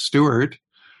Patrick Stewart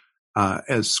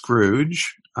as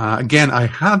Scrooge. Again, I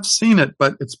have seen it,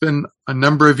 but it's been a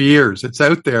number of years. It's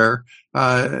out there.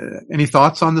 Any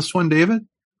thoughts on this one, David?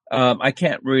 I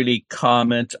can't really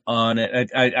comment on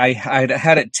it. I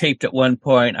had it taped at one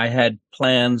point. I had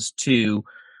plans to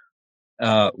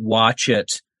watch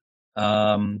it,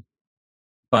 but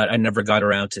I never got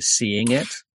around to seeing it.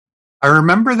 I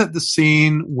remember that the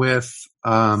scene with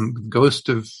Ghost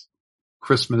of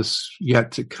Christmas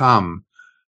Yet to Come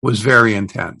was very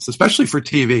intense, especially for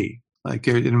TV. Like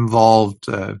it involved,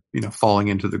 falling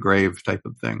into the grave type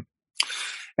of thing.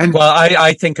 And well,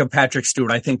 I think of Patrick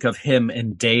Stewart. I think of him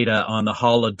in Data on the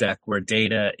holodeck, where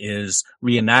Data is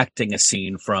reenacting a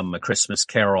scene from A Christmas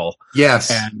Carol.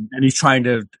 Yes, and he's trying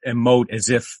to emote as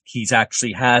if he's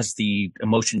actually has the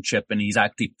emotion chip, and he's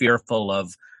actually fearful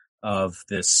of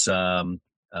this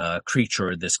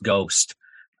creature, this ghost.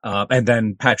 And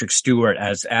then Patrick Stewart,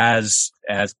 as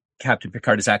Captain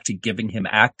Picard, is actually giving him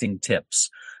acting tips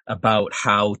about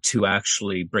how to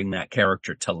actually bring that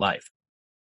character to life.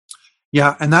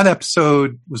 Yeah, and that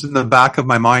episode was in the back of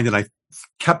my mind, and I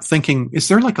kept thinking, is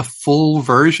there like a full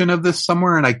version of this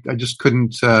somewhere? And I just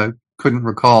couldn't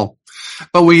recall.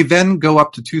 But we then go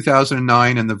up to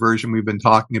 2009 and the version we've been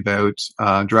talking about,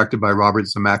 directed by Robert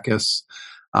Zemeckis,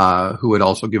 who had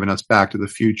also given us Back to the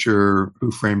Future,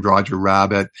 Who Framed Roger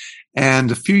Rabbit.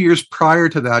 And a few years prior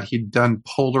to that, he'd done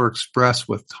Polar Express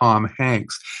with Tom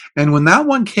Hanks. And when that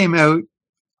one came out,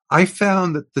 I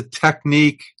found that the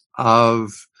technique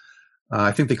of,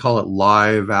 I think they call it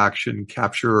live action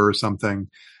capture or something,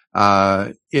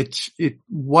 it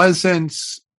wasn't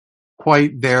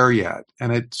quite there yet.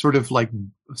 And it sort of like,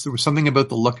 there was something about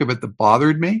the look of it that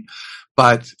bothered me.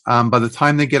 But by the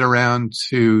time they get around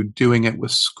to doing it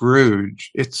with Scrooge,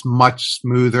 it's much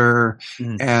smoother.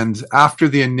 And after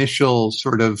the initial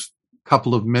sort of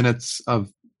couple of minutes of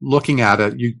looking at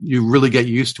it, you really get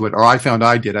used to it. Or I found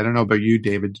I did. I don't know about you,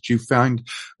 David. Did you find,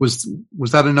 was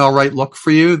that an all right look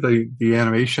for you? The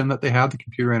animation that they had, the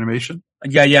computer animation?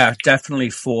 Yeah,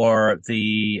 definitely for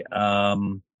the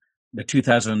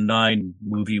 2009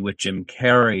 movie with Jim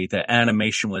Carrey. The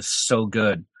animation was so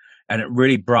good. And it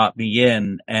really brought me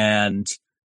in, and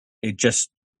it just,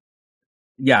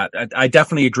 I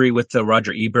definitely agree with the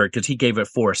Roger Ebert, because he gave it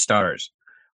 4 stars.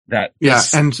 This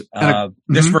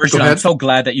version, I'm so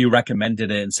glad that you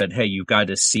recommended it and said, hey, you got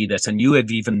to see this. And you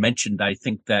had even mentioned, I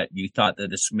think, that you thought that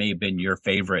this may have been your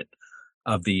favorite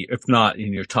of the, if not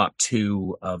in your top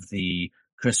 2 of the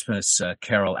Christmas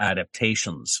Carol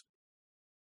adaptations.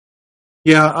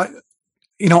 Yeah,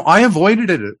 I avoided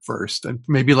it at first, and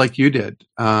maybe like you did,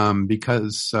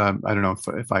 because I don't know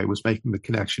if I was making the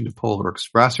connection to Polar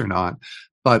Express or not,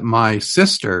 but my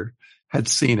sister had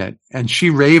seen it and she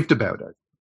raved about it.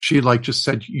 She just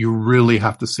said, you really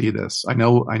have to see this. I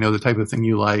know the type of thing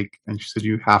you like. And she said,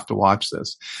 you have to watch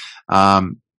this.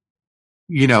 It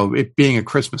being A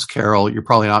Christmas Carol, you're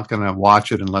probably not going to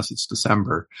watch it unless it's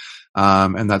December.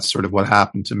 And that's sort of what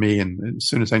happened to me. And as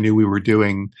soon as I knew we were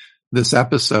doing this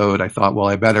episode, I thought, well,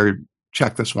 I better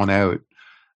check this one out.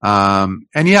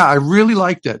 And yeah, I really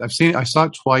liked it. I saw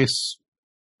it twice,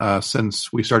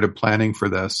 since we started planning for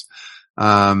this.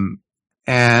 And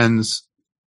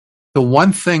the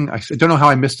one thing, I don't know how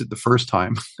I missed it the first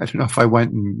time. I don't know if I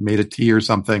went and made a tea or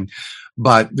something,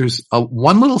 but there's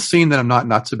one little scene that I'm not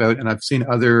nuts about, and I've seen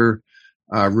other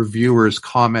reviewers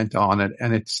comment on it,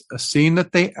 and it's a scene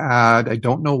that they add, I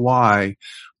don't know why,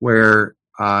 where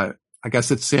I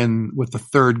guess it's in with the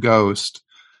third ghost,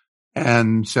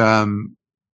 and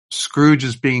Scrooge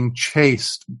is being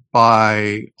chased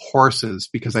by horses,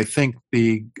 because I think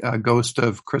the Ghost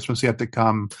of Christmas Yet to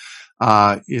Come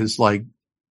is like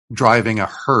driving a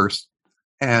hearse,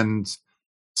 and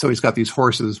so he's got these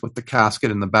horses with the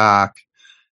casket in the back,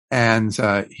 and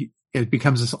it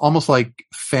becomes this almost like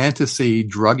fantasy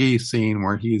druggy scene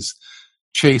where he's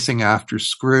chasing after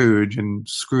Scrooge, and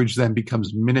Scrooge then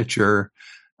becomes miniature.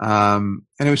 And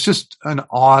it was just an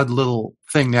odd little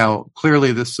thing. Now,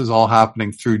 clearly this is all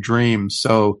happening through dreams,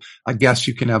 so I guess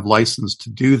you can have license to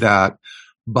do that,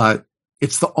 but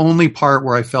it's the only part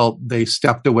where I felt they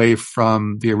stepped away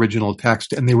from the original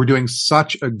text, and they were doing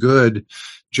such a good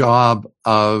job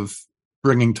of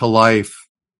bringing to life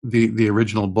the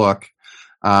original book.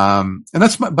 But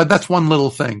that's one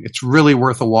little thing. It's really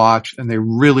worth a watch, and they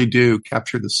really do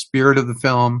capture the spirit of the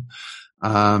film.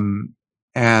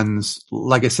 And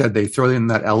like I said, they throw in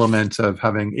that element of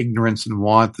having ignorance and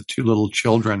want, the two little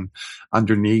children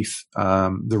underneath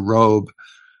the robe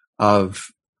of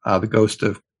the ghost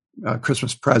of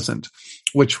Christmas Present,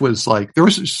 which was like, there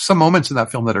was some moments in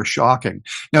that film that are shocking.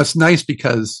 Now, it's nice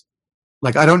because,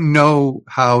 like, I don't know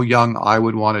how young I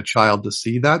would want a child to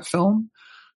see that film,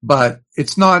 but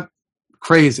it's not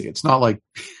crazy. It's not like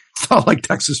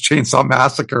Texas Chainsaw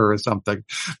Massacre or something,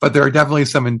 but there are definitely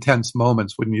some intense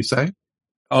moments, wouldn't you say?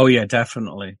 Oh yeah,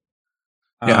 definitely.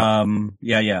 Yeah.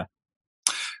 Yeah.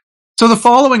 So the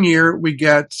following year, we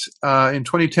get, in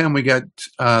 2010, we get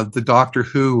the Doctor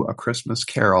Who, A Christmas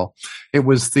Carol. It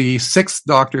was the 6th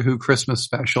Doctor Who Christmas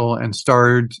special and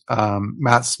starred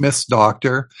Matt Smith's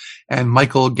Doctor and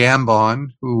Michael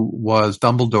Gambon, who was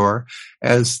Dumbledore,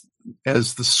 as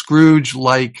the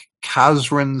Scrooge-like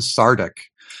Kazran Sardik.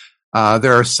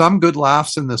 There are some good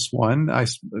laughs in this one. I've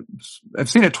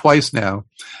seen it twice now.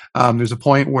 There's a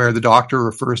point where the Doctor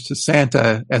refers to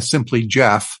Santa as simply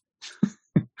Jeff.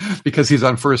 Because he's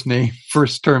on first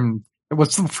term.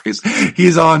 What's the phrase?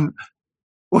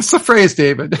 What's the phrase,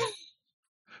 David?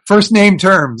 First name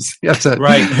terms. That's it.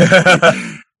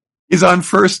 Right. He's on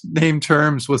first name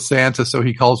terms with Santa, so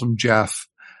he calls him Jeff,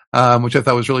 which I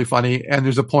thought was really funny. And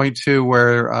there's a point too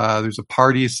where there's a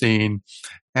party scene,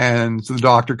 and the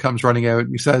Doctor comes running out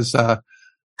and he says,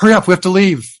 "Hurry up, we have to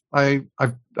leave. I've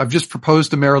just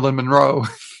proposed to Marilyn Monroe."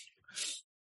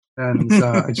 And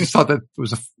I just thought that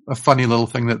was a funny little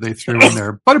thing that they threw in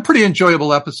there, but a pretty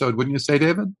enjoyable episode, wouldn't you say,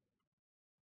 David?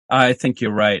 I think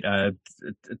you're right.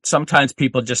 Sometimes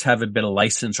people just have a bit of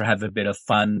license or have a bit of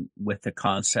fun with the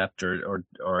concept, or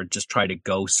just try to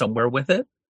go somewhere with it.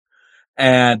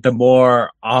 And the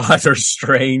more odd or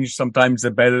strange, sometimes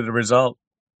the better the result.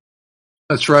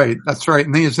 That's right.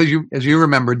 And then, as you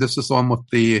remembered, this is the one with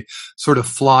the sort of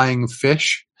flying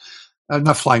fish.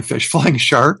 Not flying fish, flying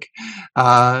shark,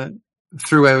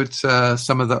 throughout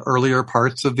some of the earlier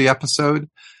parts of the episode.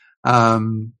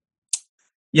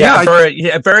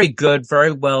 Very good,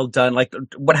 very well done. Like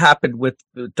what happened with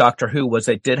Doctor Who was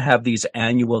they did have these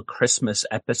annual Christmas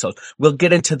episodes. We'll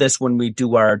get into this when we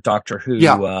do our Doctor Who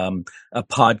a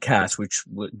podcast, which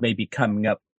may be coming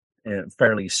up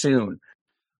fairly soon.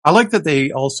 I like that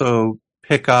they also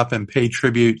pick up and pay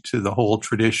tribute to the whole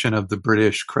tradition of the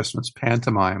British Christmas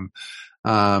pantomime.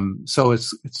 So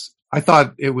I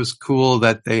thought it was cool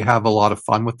that they have a lot of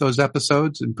fun with those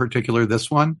episodes, in particular this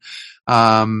one.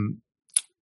 And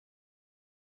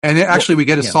we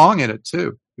get a song in it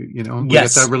too. We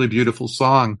get that really beautiful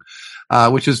song,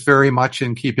 which is very much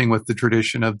in keeping with the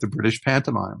tradition of the British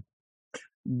pantomime.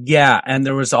 Yeah, and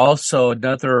there was also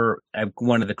another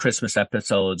one of the Christmas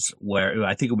episodes where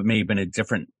I think it may have been a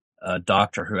different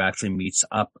Doctor who actually meets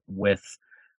up with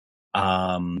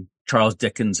Charles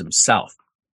Dickens himself.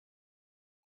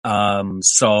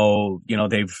 So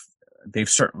they've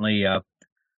certainly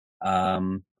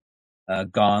gone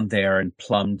there and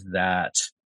plumbed that.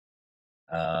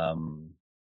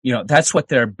 That's what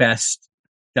their best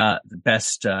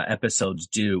episodes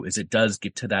do, is it does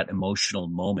get to that emotional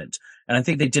moment. And I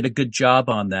think they did a good job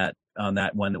on that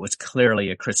one that was clearly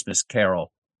a Christmas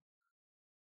Carol.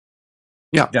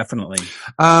 Yeah, definitely.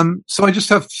 So I just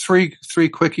have three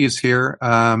quickies here.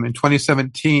 In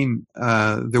 2017,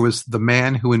 there was The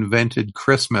Man Who Invented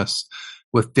Christmas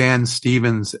with Dan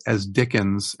Stevens as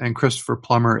Dickens and Christopher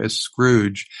Plummer as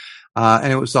Scrooge.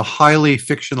 And it was a highly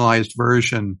fictionalized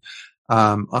version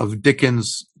of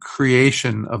Dickens'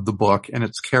 creation of the book and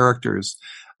its characters.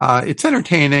 It's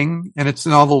entertaining, and it's a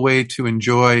novel way to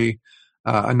enjoy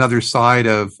another side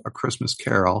of A Christmas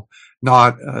Carol,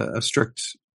 not a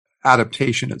strict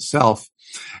adaptation itself.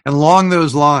 And along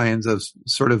those lines, as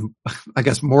sort of, I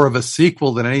guess, more of a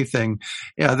sequel than anything,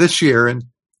 this year, and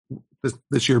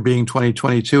this year being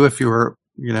 2022, if you were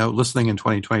listening in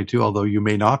 2022, although you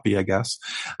may not be, I guess,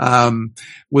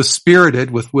 was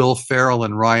Spirited with Will Ferrell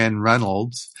and Ryan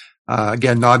Reynolds.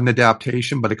 Again, not an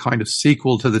adaptation, but a kind of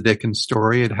sequel to the Dickens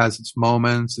story. It has its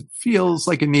moments. It feels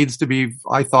like it needs to be,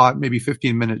 I thought, maybe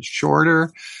 15 minutes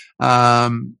shorter.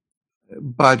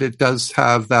 But it does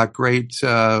have that great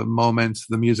moment,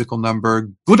 the musical number,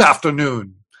 Good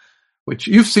Afternoon, which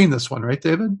you've seen this one, right,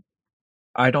 David?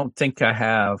 I don't think I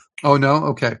have. Oh no?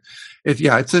 Okay.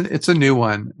 It's a new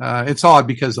one. It's odd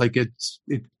because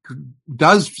it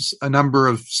does a number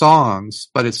of songs,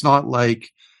 but it's not the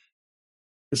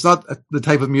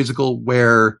type of musical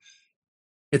where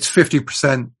it's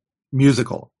 50%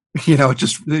 musical.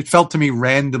 It felt to me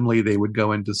randomly they would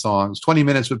go into songs. 20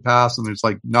 minutes would pass and there's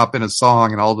not been a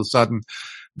song, and all of a sudden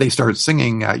they start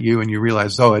singing at you and you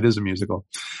realize, oh, it is a musical.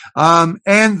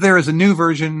 And there is a new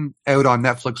version out on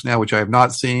Netflix now, which I have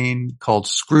not seen, called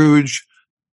Scrooge,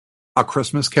 A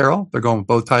Christmas Carol. They're going with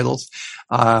both titles.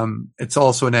 It's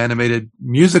also an animated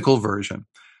musical version.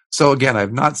 So again,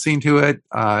 I've not seen to it.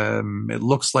 It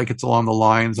looks like it's along the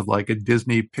lines of like a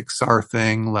Disney Pixar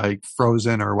thing, like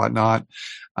Frozen or whatnot.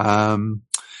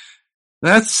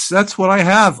 That's what I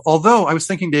have. Although I was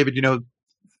thinking, David,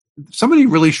 somebody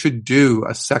really should do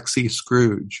a sexy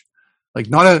Scrooge, like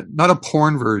not a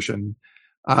porn version.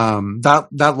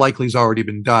 That likely has already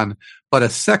been done, but a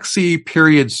sexy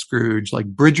period Scrooge,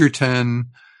 like Bridgerton,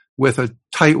 with a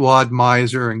tightwad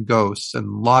miser and ghosts and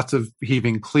lots of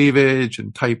heaving cleavage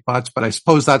and tight butts. But I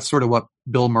suppose that's sort of what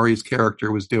Bill Murray's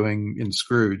character was doing in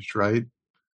Scrooge, right?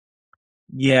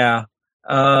 Yeah.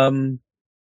 I'm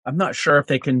not sure if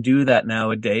they can do that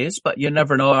nowadays, but you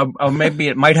never know. Or maybe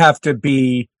it might have to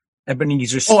be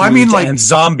Ebenezer Scrooge and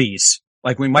zombies.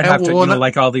 Like we might have to,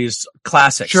 like all these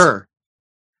classics. Sure.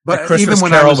 But Christmas even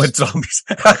when Carol with zombies.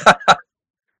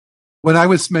 When I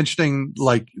was mentioning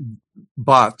like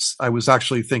butts, I was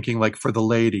actually thinking like for the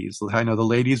ladies. I know the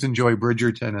ladies enjoy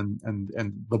Bridgerton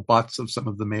and the butts of some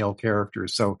of the male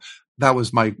characters. So that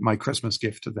was my Christmas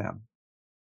gift to them.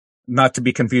 Not to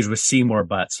be confused with Seymour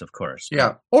butts, of course.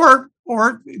 Yeah. Or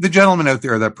the gentlemen out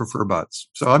there that prefer butts.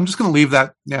 So I'm just going to leave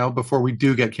that now before we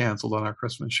do get canceled on our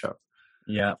Christmas show.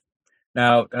 Yeah.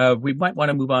 Now, we might want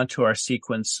to move on to our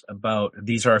sequence about,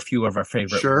 these are a few of our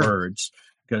favorite words,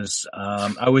 because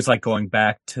I always like going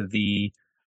back to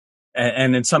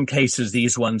and in some cases,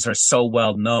 these ones are so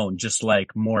well known, just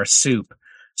like more soup.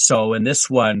 So in this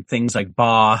one, things like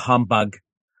bah, humbug,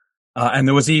 and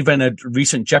there was even a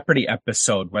recent Jeopardy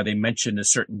episode where they mentioned a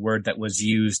certain word that was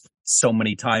used so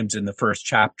many times in the first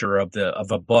chapter of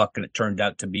a book, and it turned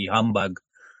out to be humbug.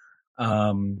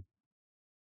 And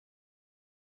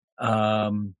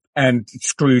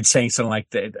Scrooge saying something like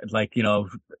that, like,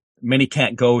 many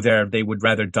can't go there. They would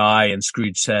rather die. And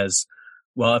Scrooge says,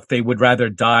 well, if they would rather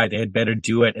die, they had better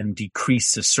do it and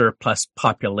decrease the surplus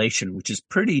population, which is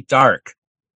pretty dark.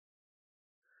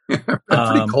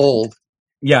 Pretty cold.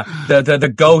 Yeah.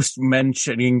 The ghost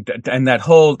mentioning, and that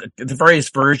whole, the various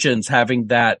versions having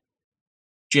that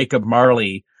Jacob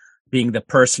Marley being the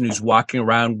person who's walking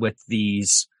around with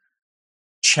these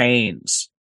chains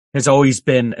has always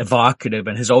been evocative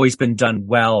and has always been done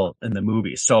well in the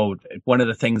movie. So one of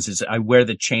the things is I wear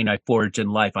the chain I forged in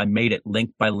life. I made it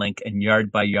link by link and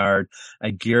yard by yard. I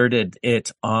geared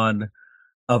it on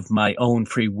of my own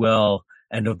free will,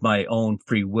 and of my own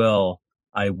free will,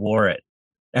 I wore it.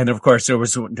 And of course,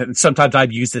 sometimes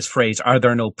I've used this phrase, are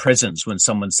there no prisons, when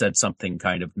someone said something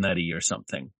kind of nutty or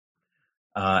something.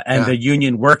 The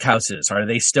union workhouses, are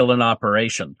they still in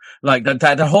operation? Like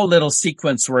that whole little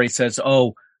sequence where he says,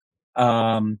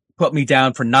 put me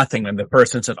down for nothing. And the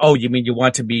person said, oh, you mean you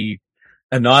want to be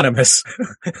anonymous?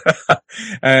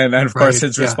 and of course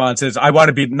his response is, I want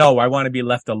to be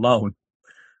left alone.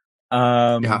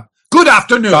 Good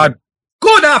afternoon.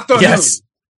 Good afternoon. Yes,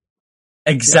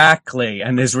 exactly. Yeah.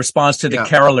 And his response to the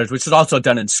carolers, which is also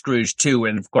done in Scrooge too.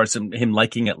 And of course him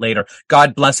liking it later.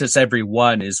 God bless us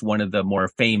everyone is one of the more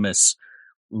famous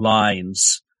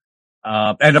lines.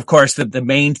 And of course, the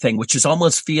main thing, which is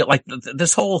almost feel like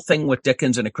this whole thing with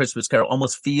Dickens and A Christmas Carol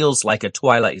almost feels like a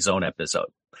Twilight Zone episode.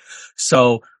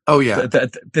 So,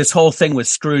 this whole thing with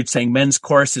Scrooge saying men's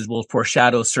courses will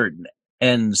foreshadow certain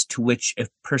ends to which, if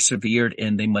persevered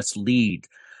in, they must lead.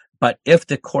 But if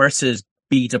the courses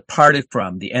be departed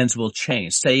from, the ends will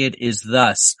change. Say it is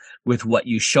thus with what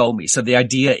you show me. So the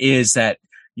idea is that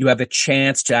you have a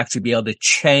chance to actually be able to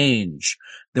change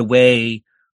the way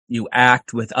you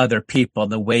act with other people,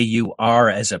 the way you are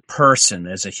as a person,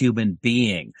 as a human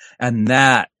being. And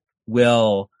that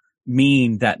will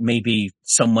mean that maybe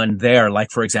someone there,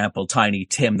 like, for example, Tiny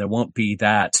Tim, there won't be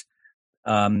that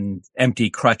empty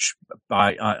crutch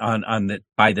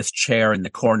by this chair in the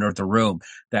corner of the room,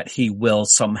 that he will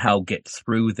somehow get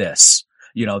through this.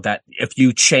 That if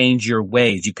you change your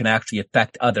ways, you can actually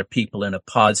affect other people in a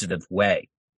positive way.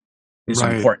 Is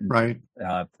an important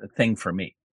thing for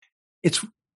me. It's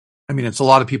a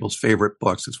lot of people's favorite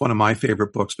books. It's one of my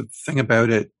favorite books. But the thing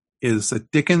about it is that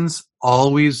Dickens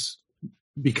always,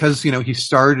 because, he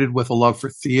started with a love for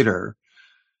theater,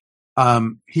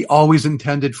 he always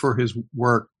intended for his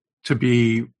work to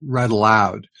be read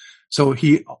aloud. So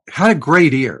he had a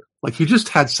great ear. Like, he just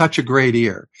had such a great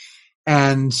ear.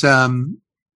 And I'm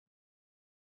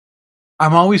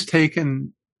always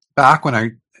taken back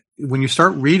when you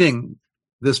start reading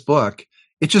this book,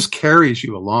 it just carries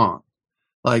you along.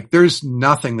 Like there's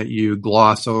nothing that you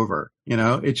gloss over, you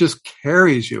know, it just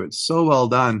carries you. It's so well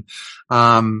done.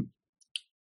 And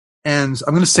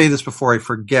I'm going to say this before I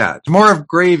forget, more of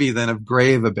gravy than of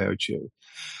grave about you.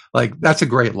 Like that's a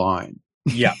great line.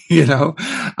 Yeah. You know,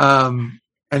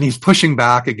 and he's pushing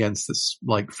back against this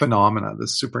like phenomena,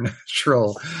 this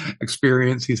supernatural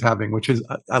experience he's having, which is,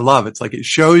 I love. It's like, it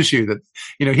shows you that,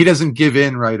 you know, he doesn't give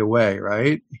in right away,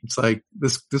 right? It's like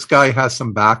this guy has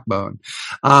some backbone.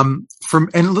 And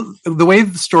the way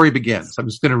the story begins, I'm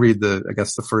just going to read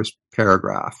the first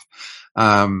paragraph.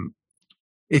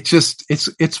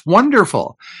 It's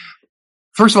wonderful.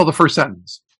 First of all, the first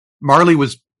sentence, Marley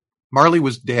was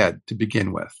dead to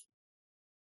begin with.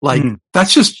 Like,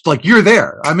 that's just like, you're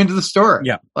there. I'm into the story.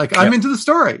 Yeah. Like, I'm into the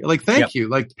story. Like, thank you.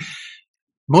 Like,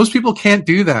 most people can't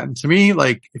do that. And to me,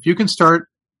 like, if you can start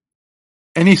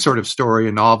any sort of story,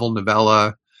 a novel,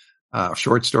 novella,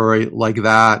 short story like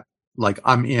that, like,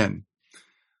 I'm in.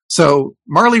 So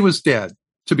Marley was dead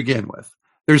to begin with.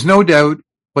 There's no doubt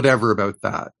whatever about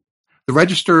that. The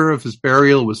register of his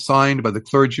burial was signed by the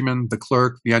clergyman, the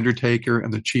clerk, the undertaker,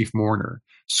 and the chief mourner.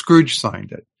 Scrooge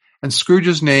signed it. And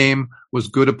Scrooge's name was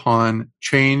good upon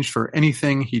change for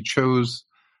anything he chose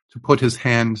to put his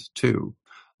hand to.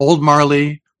 Old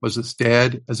Marley was as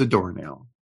dead as a doornail.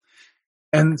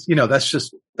 And, you know, that's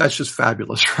just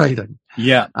fabulous writing.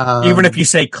 Yeah. Even if you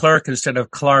say clerk instead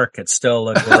of Clark, it's still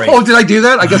a great. Oh, did I do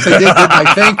that? I guess I did, didn't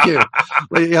I? Thank you.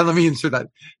 Yeah, let me insert that.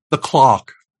 The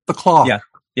clock. Yeah.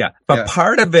 Yeah. But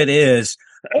part of it is,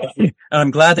 and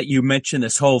I'm glad that you mentioned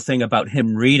this whole thing about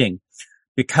him reading,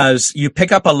 because you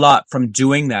pick up a lot from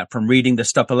doing that, from reading the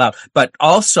stuff aloud. But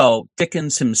also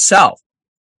Dickens himself,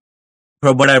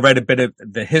 from what I read a bit of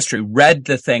the history, read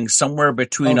the thing somewhere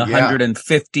between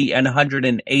 150 and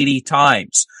 180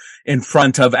 times in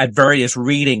front of, at various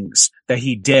readings that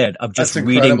he did of just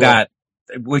reading that,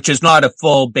 which is not a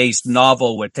full-based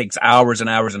novel where it takes hours and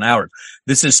hours and hours.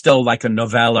 This is still like a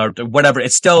novella or whatever.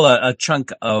 It's still a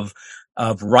chunk of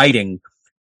writing,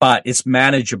 but it's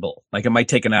manageable. Like it might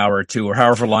take an hour or two or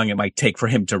however long it might take for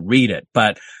him to read it.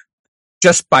 But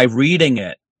just by reading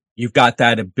it, you've got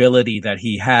that ability that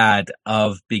he had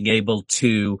of being able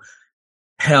to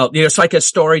help. You know, it's like a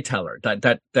storyteller,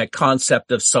 that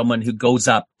concept of someone who goes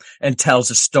up and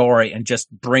tells a story and just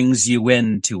brings you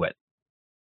into it.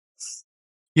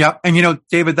 Yeah. And, you know,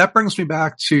 David, that brings me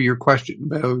back to your question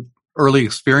about early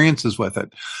experiences with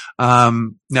it.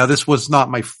 Now, this was not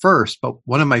my first, but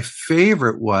one of my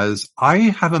favorite was, I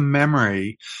have a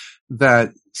memory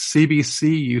that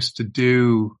CBC used to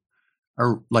do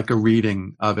a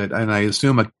reading of it, and I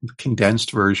assume a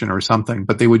condensed version or something,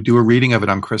 but they would do a reading of it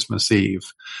on Christmas Eve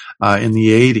in the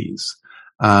 80s.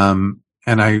 And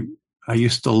I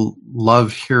used to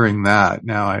love hearing that.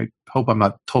 Now, I hope I'm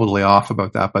not totally off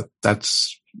about that, but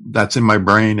that's in my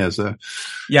brain as a...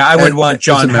 Yeah, I would want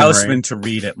John Houseman to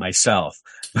read it myself.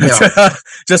 Yeah.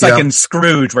 Just like in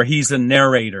Scrooge, where he's the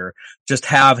narrator, just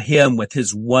have him with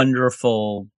his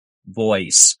wonderful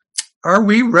voice. Are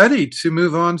we ready to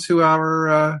move on to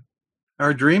our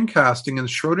dream casting and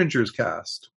Schrödinger's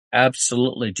cast?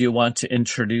 Absolutely. Do you want to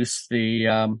introduce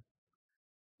the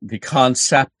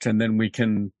concept, and then we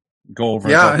can go over?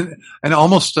 Yeah, and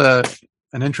almost an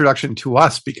introduction to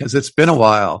us, because it's been a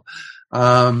while.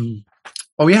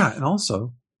 Oh yeah, and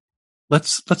also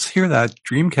let's hear that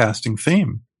dream casting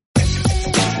theme.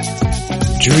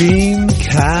 Dream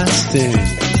casting.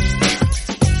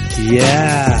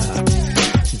 Yeah.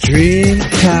 Dream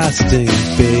casting,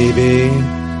 baby.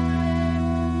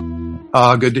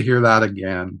 Good to hear that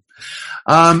again.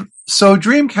 So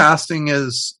dream casting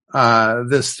is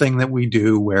this thing that we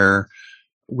do where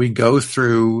we go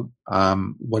through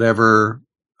whatever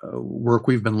work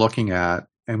we've been looking at,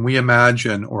 and we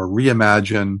imagine or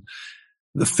reimagine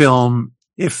the film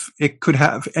if it could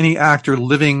have any actor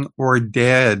living or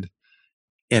dead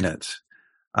in it.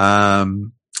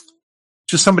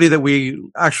 Just somebody that we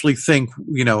actually think,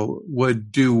 you know,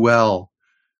 would do well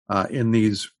in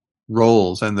these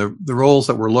roles. And the roles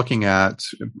that we're looking at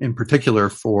in particular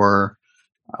for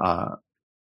A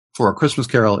Christmas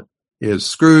Carol is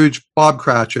Scrooge, Bob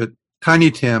Cratchit,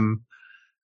 Tiny Tim,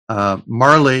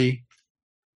 Marley,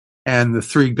 and the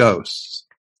Three Ghosts.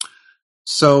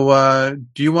 So,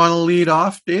 do you want to lead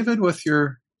off, David, with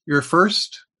your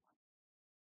first?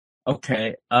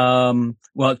 Okay.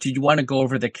 Well, did you want to go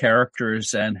over the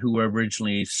characters and who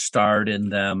originally starred in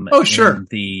them? Oh, sure. In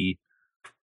the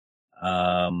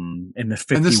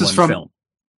 51 film.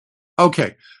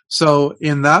 Okay. So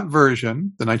in that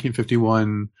version, the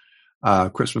 1951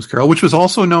 Christmas Carol, which was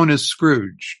also known as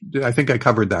Scrooge. I think I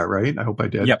covered that, right? I hope I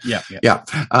did. Yep.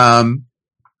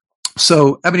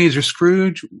 So Ebenezer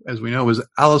Scrooge, as we know, was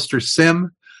Alistair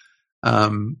Sim.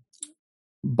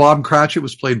 Bob Cratchit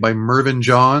was played by Mervyn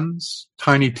Johns.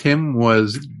 Tiny Tim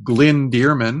was Glyn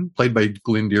Dearman, played by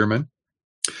Glyn Dearman.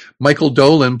 Michael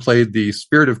Dolan played the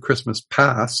Spirit of Christmas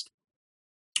Past.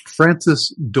 Francis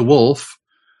De Wolff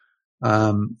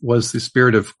was the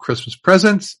Spirit of Christmas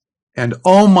Present. And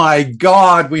oh my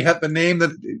God, we have the name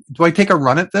that. Do I take a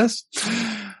run at this?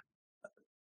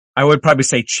 I would probably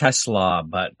say Czeslaw,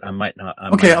 but I might not. I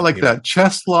like that.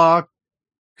 Czeslaw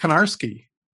Konarski.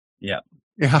 Yeah.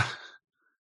 Yeah.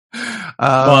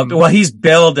 Well, he's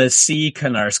billed as C.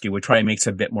 Konarski, which probably makes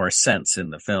a bit more sense in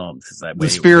the film. The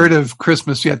Spirit of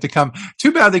Christmas yet to come.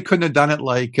 Too bad they couldn't have done it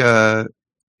like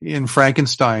in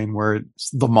Frankenstein, where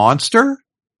it's the monster? ?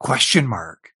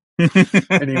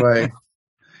 Anyway.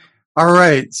 All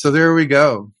right. So there we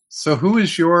go. So who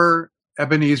is your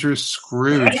Ebenezer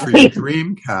Scrooge for your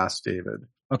dream cast, David?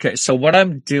 Okay. So what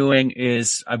I'm doing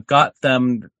is I've got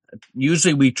them.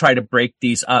 Usually we try to break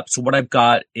these up. So what I've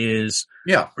got is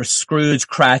for Scrooge,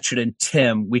 Cratchit, and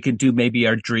Tim, we can do maybe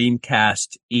our dream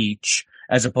cast each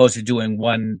as opposed to doing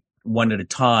one at a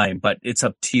time, but it's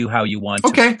up to you how you want to.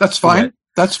 Okay, that's fine.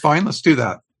 That's fine. Let's do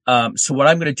that. So what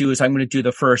I'm going to do is I'm going to do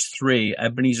the first three,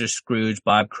 Ebenezer Scrooge,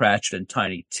 Bob Cratchit, and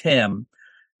Tiny Tim.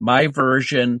 My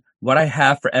version, what I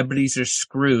have for Ebenezer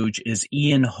Scrooge is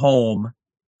Ian Holm,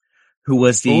 who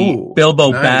was the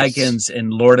Bilbo Baggins in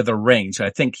Lord of the Rings. I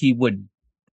think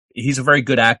he's a very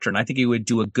good actor, and I think he would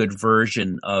do a good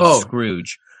version of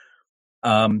Scrooge.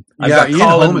 Ian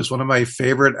Holm is one of my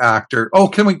favorite actors. Oh,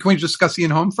 can we discuss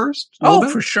Ian Holm first?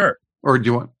 For sure. Or do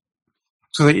you want?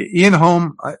 So Ian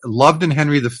Holm, I loved in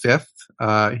Henry V.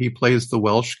 He plays the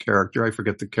Welsh character. I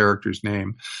forget the character's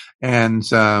name. And,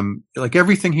 like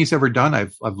everything he's ever done,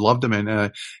 I've loved him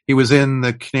in. He was in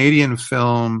the Canadian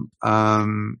film,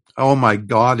 oh my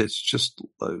God, it's just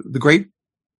the great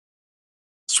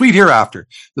Sweet Hereafter,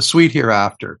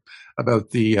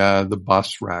 about the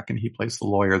bus wreck. And he plays the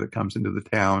lawyer that comes into the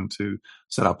town to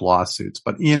set up lawsuits.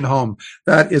 But Ian Holm,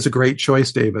 that is a great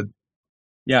choice, David.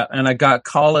 Yeah, and I got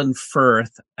Colin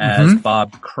Firth as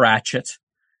Bob Cratchit.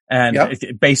 And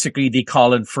basically the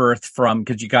Colin Firth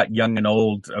because you got young and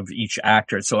old of each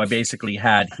actor. So I basically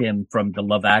had him from the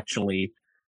Love Actually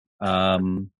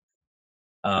film.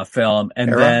 And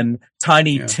then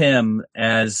Tiny Tim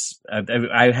as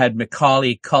I had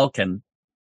Macaulay Culkin,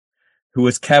 who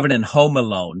was Kevin in Home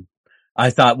Alone. I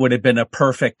thought would have been a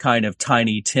perfect kind of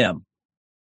Tiny Tim.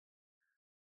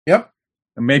 Yep.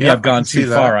 Maybe I've gone too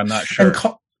far. I'm not sure.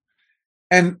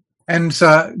 And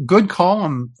good call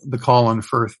on the Colin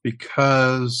Firth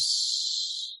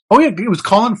because it was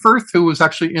Colin Firth who was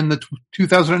actually in the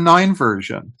 2009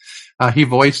 version. He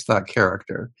voiced that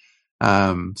character.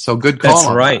 So good call. That's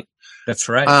right. That's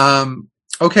right.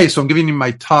 Okay, so I'm giving you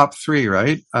my top three,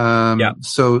 right?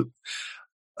 So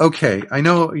okay, I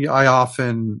know I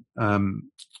often have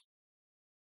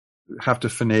to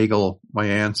finagle my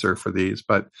answer for these,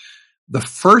 but the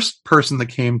first person that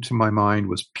came to my mind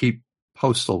was Pete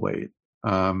Postlethwaite.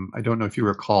 I don't know if you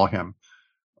recall him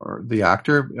or the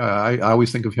actor. I always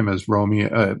think of him as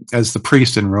Romeo, as the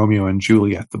priest in Romeo and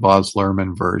Juliet, the Baz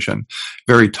Luhrmann version.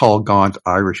 Very tall, gaunt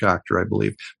Irish actor, I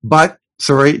believe. But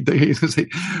I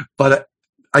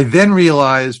then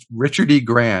realized Richard E.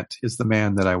 Grant is the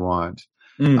man that I want.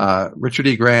 Richard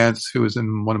E. Grant, who was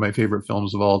in one of my favorite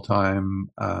films of all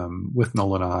time, with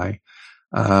Nolan I.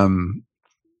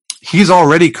 He's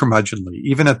already curmudgeonly.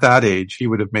 Even at that age, he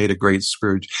would have made a great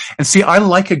Scrooge. And see, I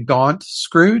like a gaunt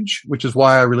Scrooge, which is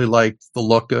why I really liked the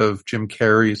look of Jim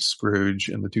Carrey's Scrooge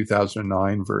in the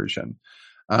 2009 version.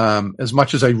 As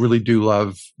much as I really do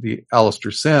love the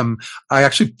Alistair Sim, I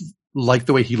actually like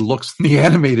the way he looks in the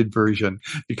animated version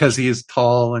because he is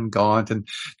tall and gaunt. And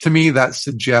to me, that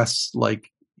suggests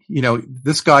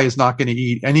this guy is not going to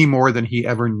eat any more than he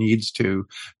ever needs to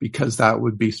because that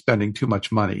would be spending too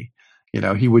much money.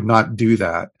 He would not do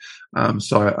that.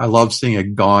 So I love seeing a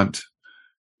gaunt,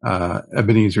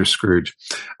 Ebenezer Scrooge.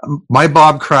 My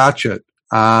Bob Cratchit,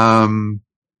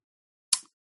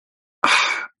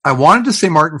 I wanted to say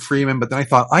Martin Freeman, but then I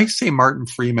thought I say Martin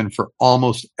Freeman for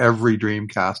almost every dream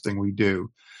casting we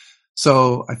do.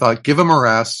 So I thought, give him a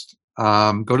rest,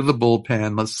 go to the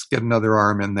bullpen. Let's get another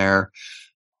arm in there.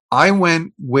 I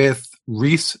went with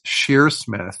Reese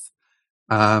Shearsmith,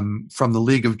 from the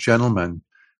League of Gentlemen.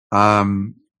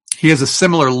 He has a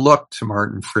similar look to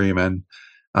Martin Freeman.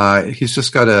 He's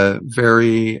just got a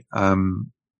very,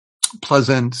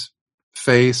 pleasant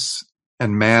face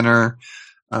and manner.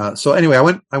 So anyway, I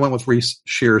went with Reese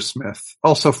Shearsmith.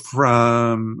 Also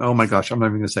from, oh my gosh, I'm not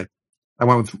even going to say. I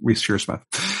went with Reese Shearsmith.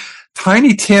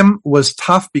 Tiny Tim was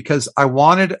tough because I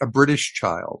wanted a British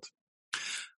child.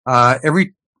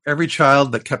 Every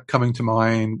child that kept coming to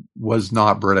mind was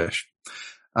not British.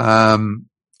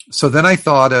 So then I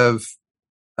thought of,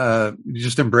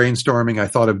 just in brainstorming, I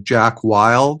thought of Jack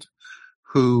Wilde,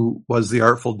 who was the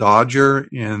Artful Dodger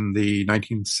in the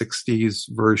 1960s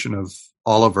version of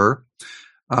Oliver.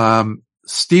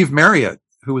 Steve Marriott,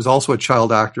 who was also a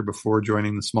child actor before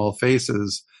joining the Small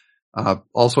Faces,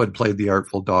 also had played the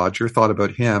Artful Dodger, thought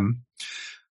about him.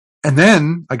 And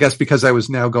then, I guess because I was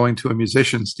now going to a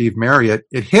musician, Steve Marriott,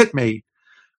 it hit me.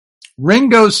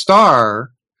 Ringo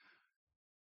Starr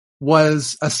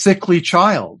was a sickly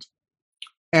child.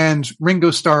 And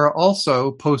Ringo Starr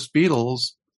also,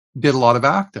 post-Beatles, did a lot of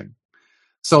acting.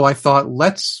 So I thought,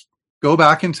 let's go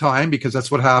back in time, because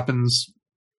that's what happens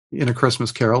in A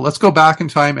Christmas Carol. Let's go back in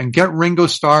time and get Ringo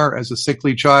Starr as a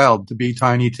sickly child to be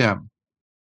Tiny Tim.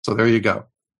 So there you go.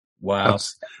 Wow.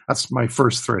 That's my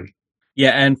first three.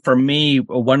 Yeah, and for me,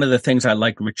 one of the things I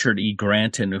liked Richard E.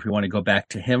 Grant in, if you want to go back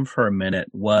to him for a minute,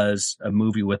 was a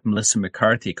movie with Melissa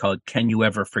McCarthy called Can You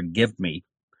Ever Forgive Me?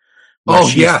 Where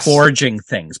she's forging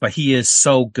things, but he is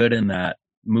so good in that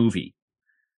movie.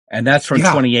 And that's from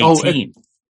 2018.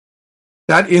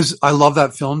 I love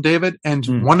that film, David.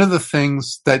 And one of the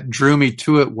things that drew me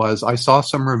to it was I saw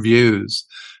some reviews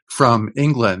from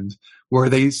England where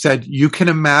they said, you can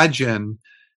imagine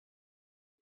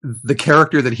the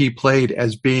character that he played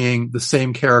as being the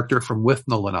same character from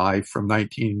Withnell and I from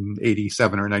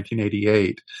 1987 or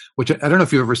 1988, which I don't know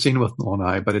if you've ever seen Withnell and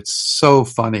I, but it's so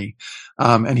funny.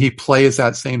 And he plays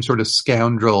that same sort of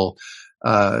scoundrel,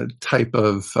 type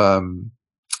of,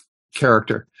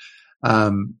 character.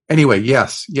 Anyway,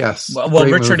 yes. Well,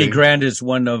 Richard E. Grant is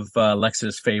one of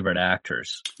Lex's favorite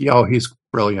actors. Yeah, oh, he's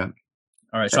brilliant.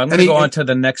 All right. So I'm going to go on to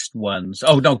the next ones.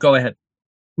 Oh, no, go ahead.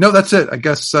 No, that's it. I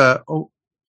guess, okay,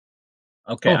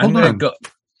 I'm going to go.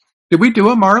 Did we do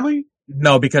a Marley?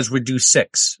 No, because we do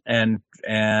 6 and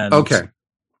okay,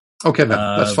 then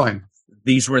that's fine.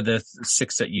 These were the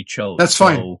 6 that you chose. That's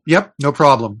fine. Yep, no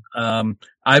problem.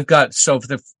 I've got for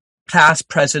the past,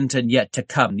 present, and yet to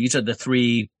come. These are the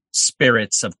 3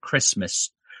 spirits of Christmas.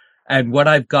 And what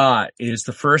I've got is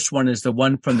the first one is the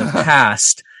one from the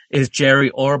past is Jerry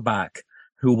Orbach,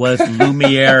 who was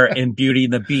Lumiere in Beauty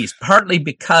and the Beast, partly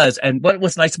because, and what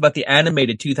was nice about the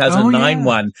animated 2009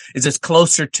 one is it's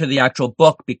closer to the actual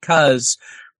book because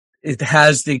it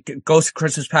has the Ghost of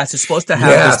Christmas Past is supposed to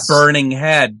have this burning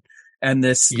head and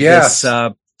this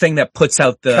thing that puts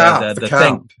out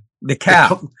the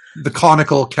cap. The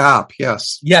conical cap,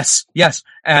 yes. Yes.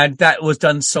 And that was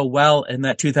done so well in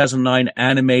that 2009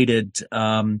 animated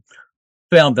film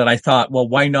that I thought, well,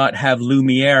 why not have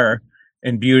Lumiere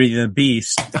in Beauty and the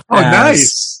Beast? Oh,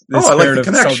 nice. I like the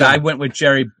connection. So I went with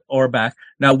Jerry Orbach.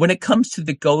 Now, when it comes to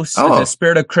the ghost, the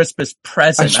spirit of Christmas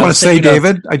present. I just want to say,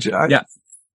 David, I just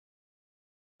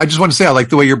want to say I like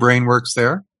the way your brain works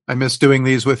there. I miss doing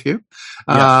these with you.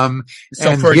 So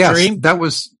and for a dream, that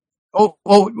was,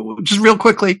 just real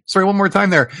quickly. Sorry, one more time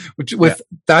there.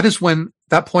 That is when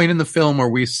that point in the film where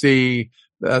we see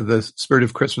the spirit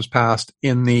of Christmas past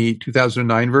in the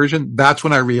 2009 version. That's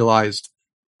when I realized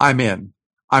I'm in,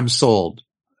 I'm sold,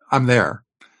 I'm there.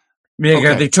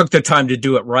 Yeah, they took the time to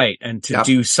do it right, and to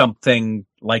do something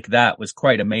like that was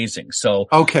quite amazing. So,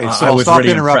 so I'll stop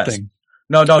really interrupting. Impressed.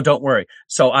 No, don't worry.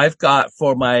 So I've got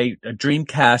for my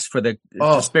Dreamcast for the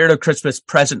Spirit of Christmas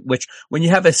Present, which when you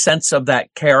have a sense of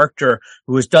that character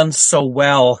who has done so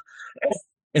well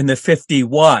in the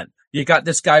 51, you got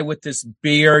this guy with this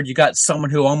beard. You got someone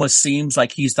who almost seems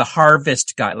like he's the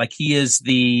harvest guy, like he is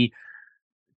the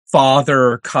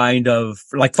father, kind of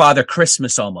like Father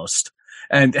Christmas almost.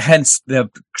 And hence the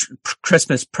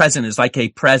Christmas present is like a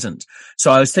present.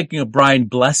 So I was thinking of Brian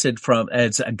Blessed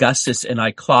as Augustus in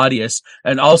I, Claudius,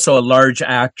 and also a large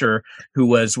actor who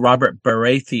was Robert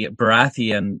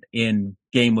Baratheon in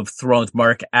Game of Thrones.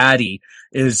 Mark Addy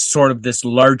is sort of this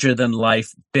larger than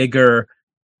life, bigger,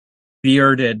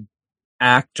 bearded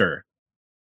actor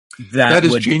that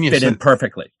would fit in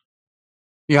perfectly.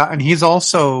 Yeah, and he was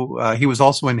also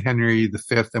in Henry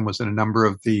V and was in a number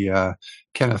of the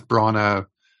Kenneth Branagh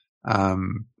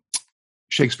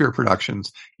Shakespeare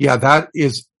productions. Yeah, that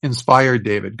is inspired,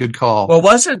 David. Good call. Well,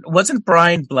 wasn't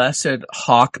Brian Blessed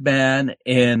Hawkman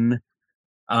in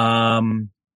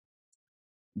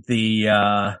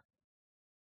the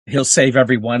He'll Save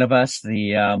Every One of Us?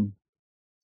 The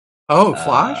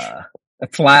Flash?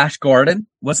 Flash Gordon?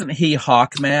 Wasn't he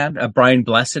Hawkman? Brian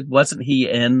Blessed, wasn't he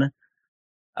in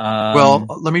well,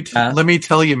 let me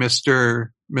tell you, Mr.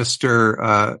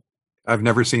 I've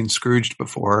never seen Scrooged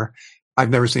before.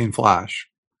 I've never seen Flash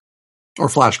or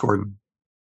Flash Gordon.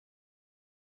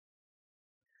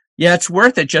 Yeah, it's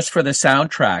worth it just for the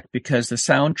soundtrack, because the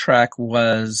soundtrack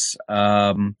was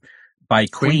by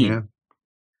Queen.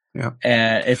 Yeah.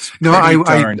 And it's No,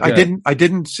 darn good. I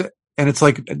didn't, and it's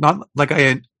like, not like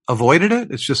I avoided it.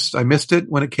 It's just, I missed it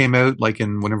when it came out, like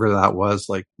in whenever that was,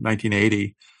 like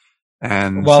 1980.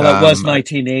 And, Well, it was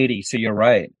 1980, so you're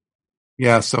right.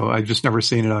 Yeah. So I've just never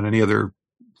seen it on any other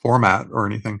format or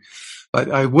anything, but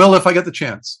I will if I get the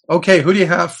chance. Okay. Who do you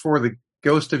have for the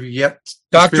Ghost of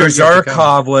Dr.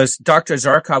 Zarkov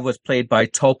was played by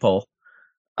Topol.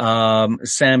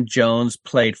 Sam Jones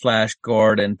played Flash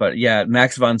Gordon, but yeah,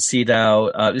 Max von Sydow,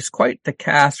 is quite the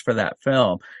cast for that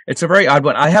film. It's a very odd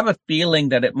one. I have a feeling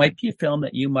that it might be a film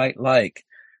that you might like.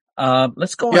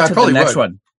 Let's go on to the next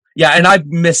one. Yeah, and I've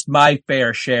missed my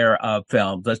fair share of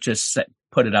films. Let's just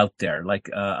put it out there, like,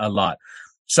 a lot.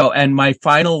 So, and my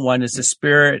final one is The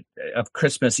Spirit of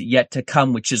Christmas Yet to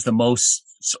Come, which is the most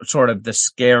sort of the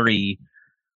scary,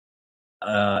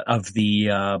 of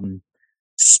the,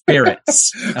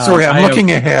 spirits. Sorry, I'm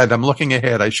looking ahead.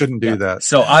 I shouldn't do that.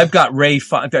 So I've got Ray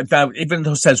Fiennes, even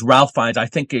though it says Ralph Fiennes, I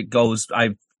think it goes,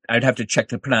 I'd have to check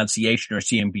the pronunciation or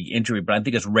CMB interview, but I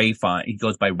think it's Ray Fiennes. He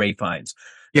goes by Ray Fiennes.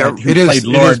 Yeah, it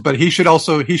is, but he should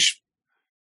also, he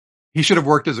should have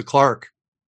worked as a clerk.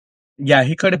 Yeah,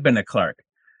 he could have been a clerk.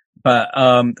 But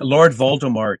Lord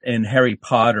Voldemort in Harry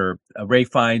Potter, Ray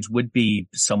Fiennes would be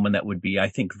someone that would be, I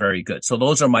think, very good. So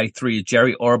those are my three.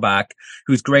 Jerry Orbach,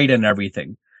 who's great in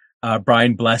everything.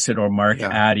 Brian Blessed or Mark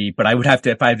Addy. But I would have to,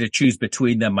 if I had to choose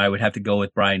between them, I would have to go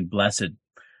with Brian Blessed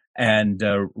and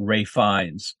Ray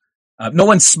Fiennes. No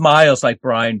one smiles like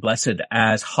Brian Blessed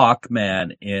as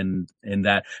Hawkman in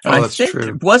that. And that's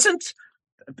true.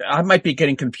 I might be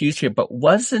getting confused here, but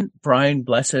wasn't Brian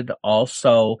Blessed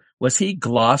also, was he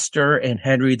Gloucester in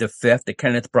Henry V, the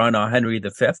Kenneth Branagh Henry V?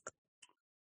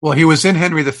 Well, he was in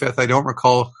Henry V. I don't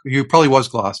recall. He probably was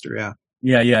Gloucester, yeah.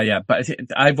 Yeah. But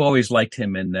I've always liked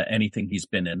him in anything he's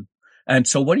been in. And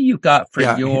so what do you got for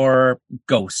your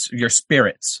ghosts, your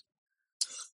spirits?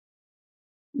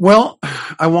 Well,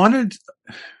 I wanted,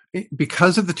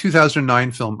 because of the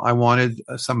 2009 film, I wanted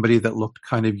somebody that looked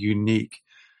kind of unique.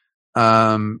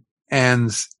 And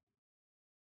in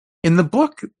the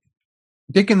book,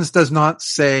 Dickens does not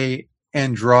say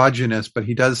androgynous, but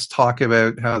he does talk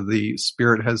about how the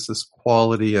spirit has this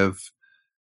quality of,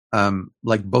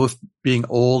 like both being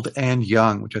old and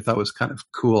young, which I thought was kind of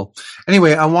cool.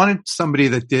 Anyway, I wanted somebody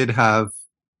that did have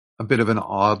a bit of an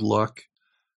odd look.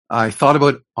 I thought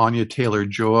about Anya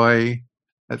Taylor-Joy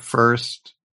at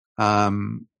first, but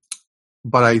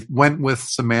I went with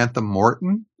Samantha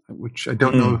Morton, which I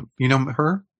don't know. You know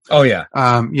her? Oh, yeah.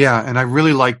 Yeah, and I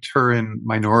really liked her in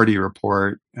Minority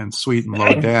Report and Sweet and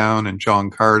Low Down and John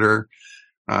Carter.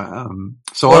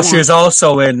 She was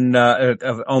also in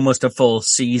almost a full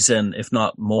season, if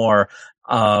not more,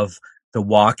 of The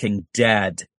Walking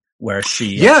Dead, where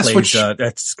she plays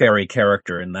a scary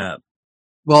character in that.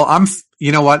 Well,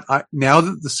 you know what? Now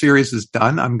that the series is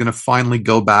done, I'm going to finally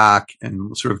go back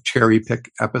and sort of cherry pick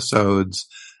episodes.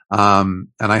 And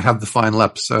I have the final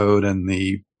episode and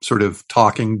the sort of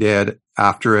Talking Dead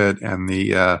after it and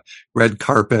the red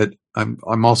carpet.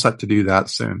 I'm all set to do that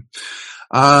soon.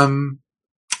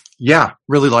 Yeah,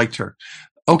 really liked her.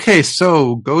 Okay,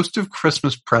 so Ghost of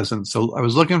Christmas Present. So I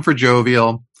was looking for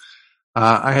jovial.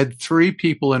 I had three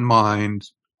people in mind.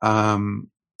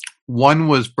 One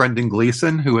was Brendan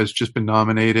Gleeson, who has just been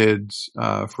nominated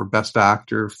for Best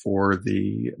Actor for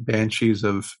the Banshees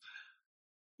of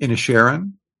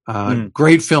Inisherin.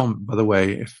 Great film, by the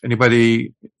way. If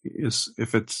anybody if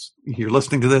you're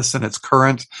listening to this and it's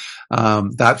current,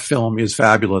 that film is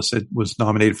fabulous. It was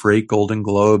nominated for 8 Golden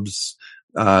Globes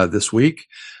this week.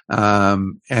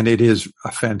 And it is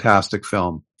a fantastic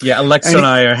film. Yeah, Alexa and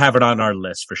I have it on our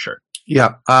list for sure.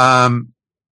 Yeah.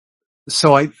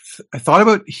 So I thought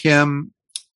about him.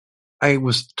 I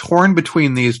was torn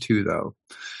between these two, though.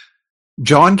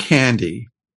 John Candy,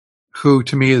 who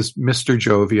to me is Mr.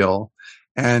 Jovial.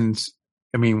 And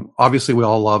I mean, obviously we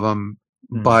all love him,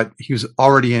 but he was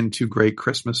already into great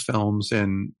Christmas films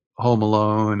in Home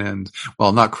Alone and,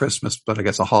 well, not Christmas, but I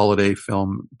guess a holiday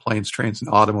film, Planes, Trains,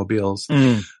 and Automobiles.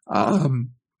 Bigger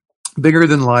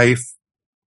Than Life.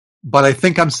 But I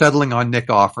think I'm settling on Nick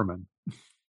Offerman.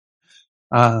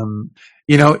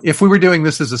 You know, if we were doing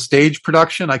this as a stage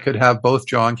production, I could have both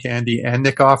John Candy and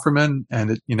Nick Offerman.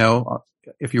 And, you know,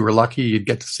 if you were lucky, you'd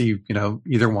get to see, you know,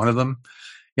 either one of them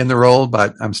in the role,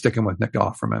 but I'm sticking with Nick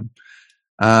Offerman.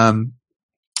 And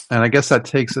I guess that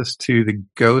takes us to the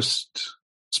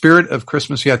Spirit of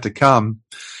Christmas Yet to Come.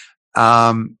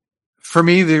 For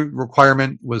me, the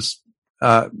requirement was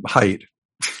height.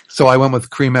 So I went with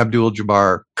Kareem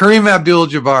Abdul-Jabbar. Kareem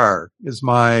Abdul-Jabbar is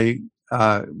my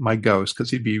ghost,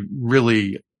 because he'd be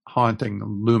really haunting,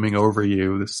 looming over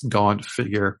you, this gaunt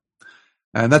figure.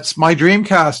 And that's my dream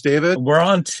cast, David. We're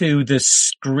on to the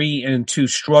screen, to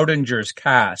Schrodinger's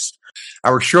cast.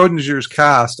 Our Schrodinger's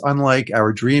cast, unlike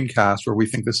our dream cast, where we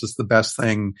think this is the best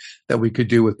thing that we could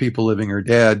do with people living or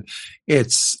dead,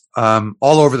 it's all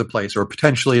over the place, or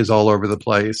potentially is all over the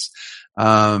place.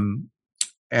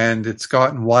 And it's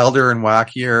gotten wilder and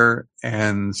wackier.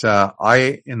 And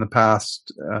I, in the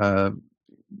past, I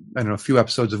don't know, a few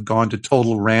episodes have gone to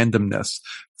total randomness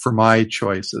for my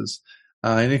choices.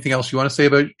 Anything else you want to say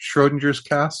about Schrodinger's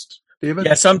cast, David?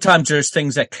 Yeah, sometimes there's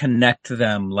things that connect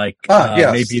them, like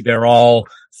yes. maybe they're all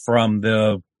from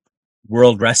the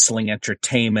World Wrestling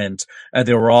Entertainment.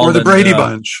 They were all or the Brady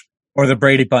Bunch. Or the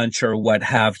Brady Bunch, or what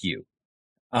have you.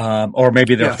 Or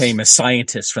maybe they're Yes. famous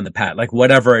scientists from the past, like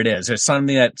whatever it is. There's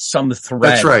something that some thread.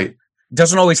 That's right. It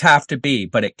doesn't always have to be,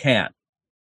 but it can.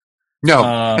 No,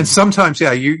 and sometimes,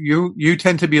 yeah, you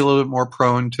tend to be a little bit more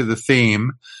prone to the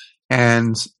theme,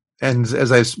 and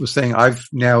as I was saying, I've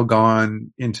now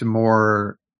gone into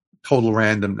more total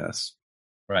randomness.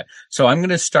 Right. So I'm going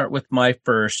to start with my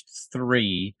first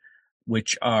three,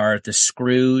 which are the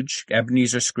Scrooge,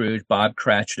 Ebenezer Scrooge, Bob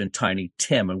Cratchit, and Tiny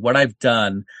Tim. And what I've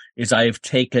done is I've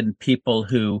taken people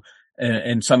who,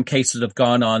 in some cases, have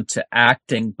gone on to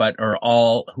acting, but are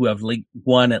all who have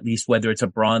won at least, whether it's a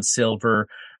bronze, silver,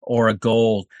 or a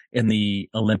gold in the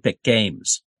Olympic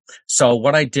Games. So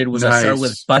what I did was I started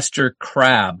with Buster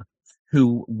Crabbe,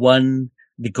 who won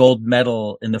the gold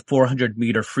medal in the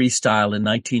 400-meter freestyle in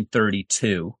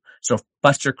 1932. So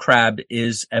Buster Crabbe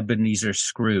is Ebenezer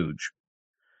Scrooge.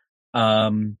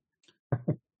 I've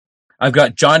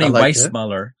got Johnny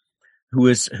Weissmuller,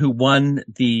 who won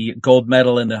the gold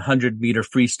medal in the 100-meter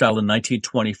freestyle in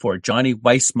 1924. Johnny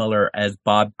Weissmuller as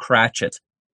Bob Cratchit.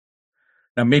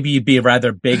 Now, maybe you'd be a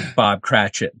rather big Bob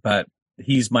Cratchit, but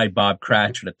he's my Bob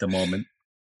Cratchit at the moment.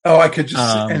 Oh, I could just,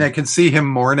 and I can see him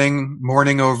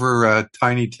mourning over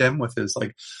Tiny Tim with his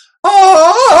like,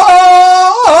 oh.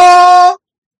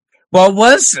 Well, it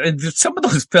was some of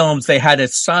those films they had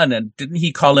his son, and didn't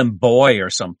he call him Boy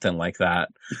or something like that?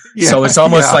 Yeah, so it's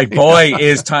almost like Boy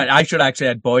is Tiny. I should actually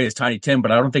add Boy is Tiny Tim,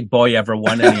 but I don't think Boy ever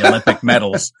won any Olympic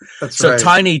medals. That's right. So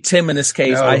Tiny Tim in this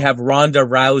case, I have Ronda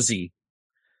Rousey,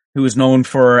 who is known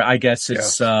for, I guess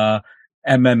it's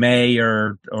MMA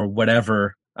or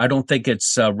whatever. I don't think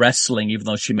it's wrestling, even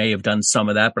though she may have done some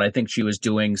of that, but I think she was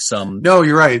doing some No,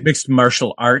 you're right. mixed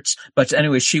martial arts. But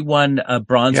anyway, she won a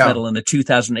bronze medal in the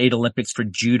 2008 Olympics for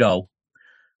judo,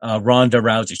 Ronda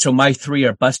Rousey. So my three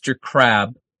are Buster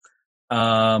Crabbe,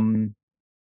 Johnny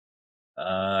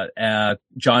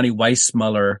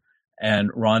Weissmuller,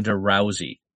 and Ronda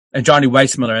Rousey. And Johnny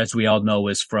Weissmuller, as we all know,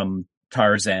 is from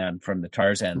Tarzan, from the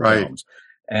Tarzan films.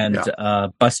 And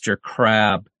Buster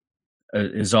Crabbe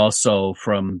is also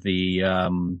from the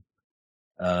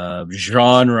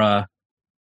genre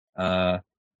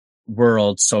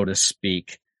world, so to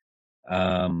speak,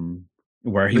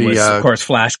 where he was, of course,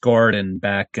 Flash Gordon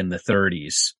back in the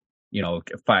 30s,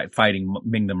 fighting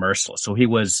Ming the Merciless. So he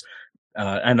was,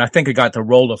 and I think he got the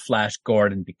role of Flash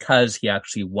Gordon because he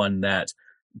actually won that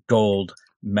gold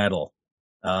medal.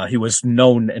 He was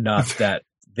known enough that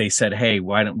they said, "Hey,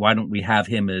 why don't we have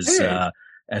him as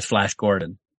Flash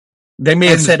Gordon?" They may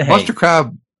have said, "Hey." Buster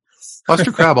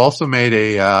Crabbe also made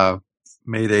a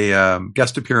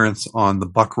guest appearance on the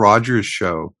Buck Rogers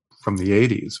show from the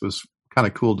 80s. It was kind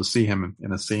of cool to see him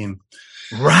in a scene.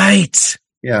 Right.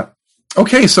 Yeah.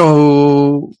 Okay.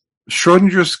 So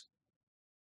Schrodinger's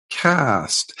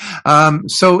cast.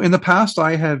 So in the past,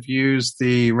 I have used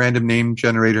the random name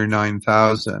generator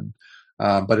 9000,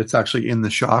 but it's actually in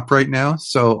the shop right now.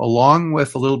 So along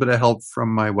with a little bit of help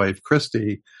from my wife,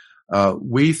 Christy,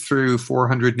 we threw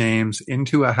 400 names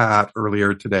into a hat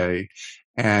earlier today,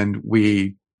 and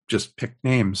we just picked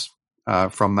names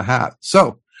from the hat.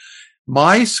 So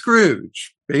my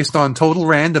Scrooge, based on total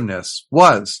randomness,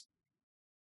 was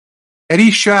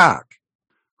Eddie Shack,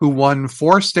 who won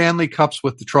 4 Stanley Cups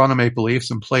with the Toronto Maple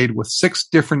Leafs and played with 6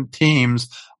 different teams.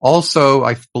 Also,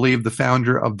 I believe the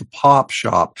founder of the Pop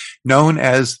Shop, known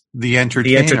as The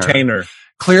Entertainer. The Entertainer.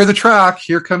 Clear the track.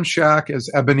 Here comes Shack as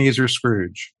Ebenezer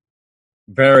Scrooge.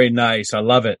 Very nice. I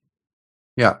love it.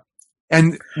 Yeah.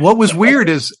 And what was weird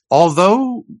is,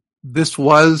 although this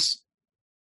was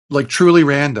like truly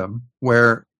random,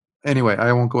 anyway,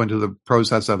 I won't go into the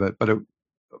process of it, but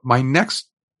my next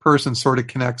person sort of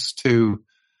connects to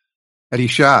Eddie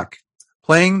Shack,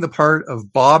 playing the part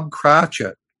of Bob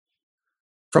Cratchit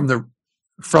from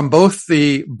both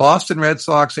the Boston Red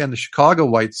Sox and the Chicago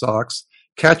White Sox.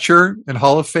 catcher and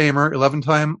Hall of Famer,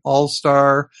 11-time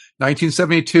All-Star,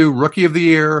 1972 Rookie of the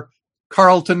Year,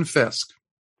 Carlton Fisk.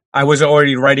 I was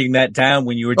already writing that down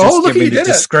when you were just giving the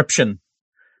description.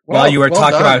 While you were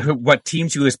talking about what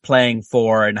teams he was playing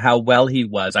for and how well he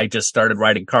was, I just started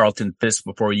writing Carlton Fisk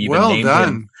before you even named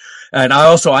him. And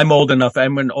I'm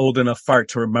an old enough fart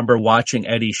to remember watching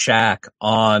Eddie Shack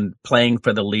playing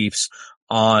for the Leafs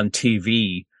on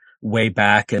TV way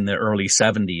back in the early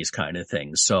 70s kind of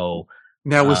thing. So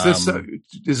now is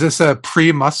this a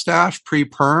pre-mustache,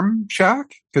 pre-perm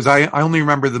Shack? Because I only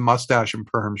remember the mustache and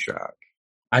perm Shack.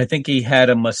 I think he had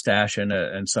a mustache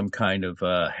and some kind of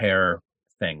hair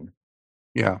thing.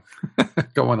 Yeah,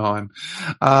 going on.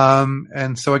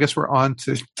 And so I guess we're on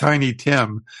to Tiny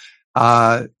Tim.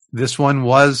 This one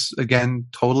was, again,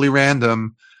 totally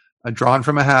random, drawn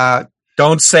from a hat.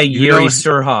 Don't say Yuri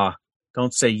Sirha.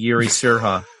 Don't say Yuri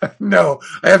Sirha. No,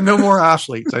 I have no more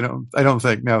athletes. I don't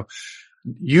think. No.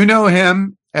 You know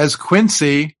him as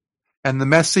Quincy and the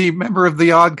messy member of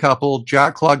the Odd Couple,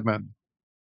 Jack Klugman,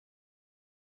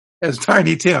 as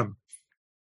Tiny Tim.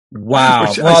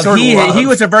 Wow. Well, he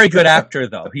was a very good actor,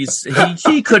 though.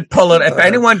 He could pull it. If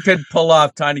anyone could pull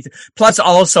off Tiny Tim. Plus,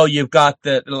 also, you've got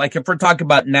if we're talking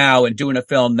about now and doing a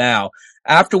film now,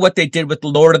 after what they did with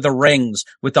Lord of the Rings,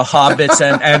 with the Hobbits,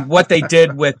 and what they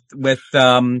did with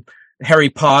Harry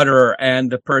Potter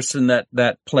and the person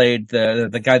that played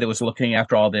the guy that was looking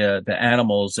after all the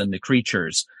animals and the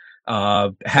creatures,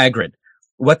 Hagrid.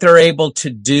 What they're able to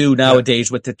do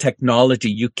nowadays with the technology,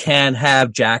 you can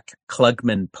have Jack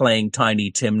Klugman playing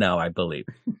Tiny Tim now, I believe.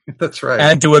 That's right.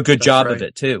 And do a good job of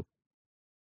it, too.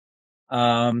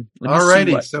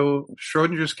 Alrighty, so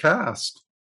Schrödinger's cast.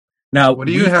 Now, what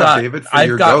do you have, David, for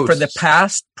your ghosts? For the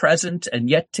past, present, and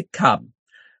yet to come.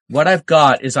 What I've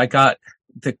got is the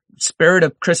spirit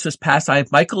of Christmas past. I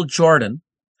have Michael Jordan,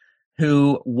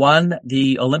 who won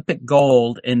the Olympic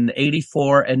gold in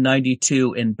 84 and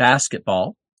 92 in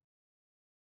basketball.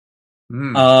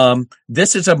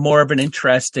 This is a more of an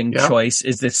interesting choice,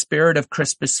 is the spirit of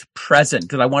Christmas present,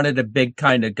 because I wanted a big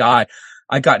kind of guy.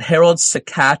 I got Harold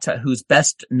Sakata, who's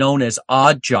best known as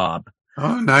Odd Job.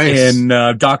 Oh, nice. In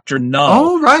Dr. No.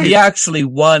 Oh, right. He actually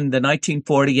won the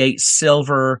 1948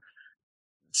 silver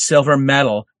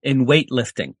medal in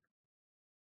weightlifting.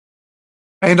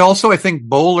 And also, I think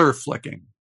bowler flicking.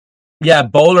 Yeah,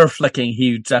 bowler flicking.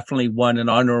 He definitely won an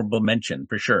honorable mention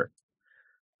for sure.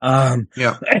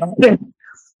 Yeah.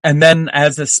 And then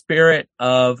as a spirit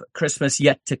of Christmas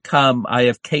yet to come, I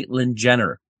have Caitlyn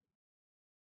Jenner,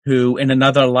 who in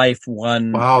another life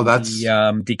won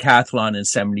the decathlon in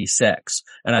 76.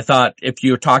 And I thought if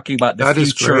you're talking about the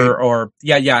future or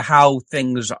how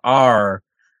things are,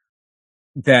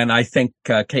 then I think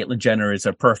Caitlyn Jenner is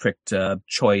a perfect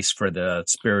choice for the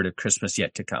spirit of Christmas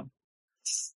yet to come.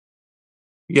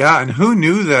 Yeah, and who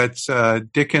knew that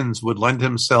Dickens would lend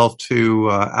himself to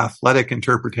athletic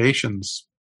interpretations,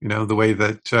 the way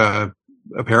that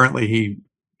apparently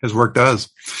his work does.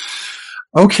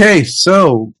 Okay,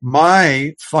 so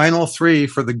my final three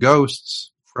for the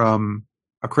ghosts from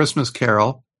A Christmas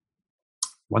Carol,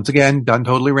 once again, done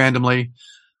totally randomly.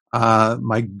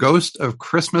 My ghost of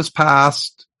Christmas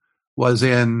past was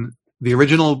in the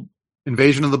original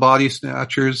Invasion of the Body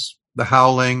Snatchers, The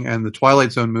Howling, and the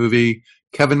Twilight Zone movie,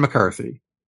 Kevin McCarthy.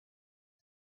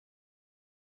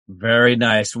 Very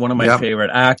nice. One of my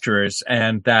favorite actors,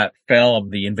 and that film,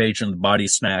 The Invasion of the Body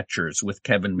Snatchers with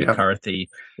Kevin McCarthy,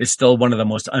 is still one of the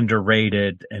most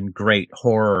underrated and great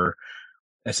horror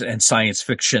and science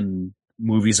fiction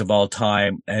movies of all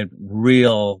time, and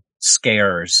real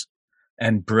scares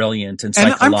and brilliant and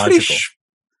psychological.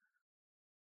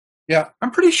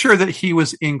 I'm pretty sure that he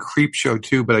was in Creepshow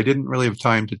too, but I didn't really have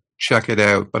time to check it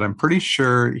out. But I'm pretty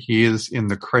sure he is in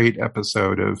the Crate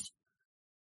episode of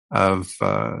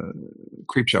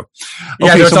Creepshow.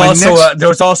 Yeah, there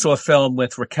was also a film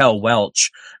with Raquel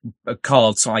Welch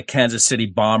called Kansas City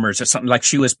Bombers or something, like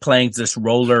she was playing this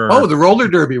roller. Oh, the roller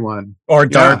derby one. Or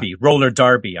derby, roller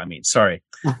derby. I mean, sorry.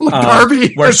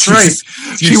 Derby. That's right.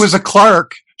 She was a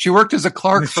clerk. She worked as a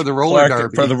clerk for the roller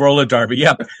derby. For the roller derby,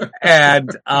 yep.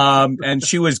 And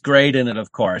she was great in it,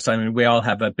 of course. I mean, we all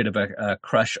have a bit of a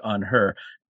crush on her.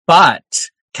 But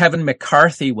Kevin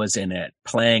McCarthy was in it,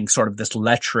 playing sort of this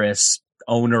lecherous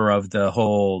owner of the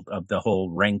whole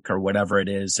rink or whatever it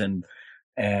is,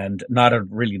 and not a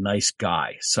really nice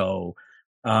guy. So,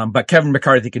 but Kevin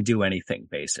McCarthy can do anything,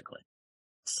 basically.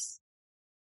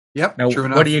 Yep. Now, true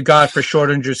enough. What do you got for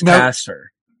Schrödinger's cast, sir?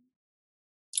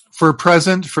 For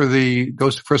present, for the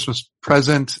Ghost of Christmas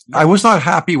present, I was not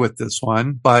happy with this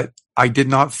one, but I did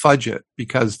not fudge it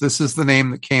because this is the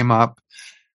name that came up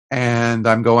and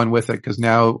I'm going with it because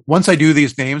now, once I do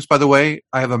these names, by the way,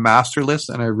 I have a master list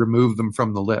and I remove them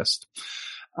from the list.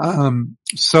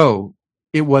 So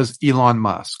it was Elon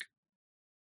Musk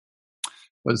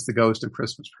was the ghost of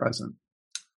Christmas Present.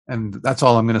 And that's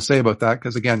all I'm going to say about that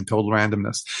because, again, total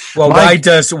randomness. Well, why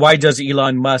does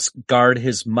Elon Musk guard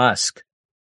his musk?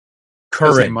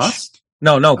 Courage. Must?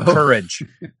 No, courage.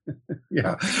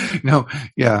 Yeah. No,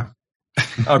 yeah.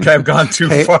 Okay, I've gone too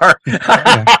far.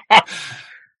 Yeah.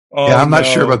 I'm not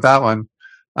sure about that one.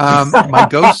 My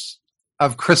ghost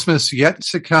of Christmas yet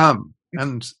to come,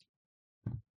 and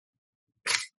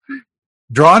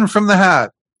drawn from the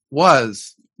hat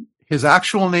was, his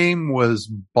actual name was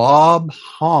Bob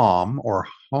Homme, or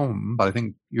Home, but I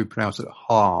think you pronounce it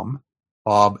Homme.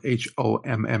 Bob,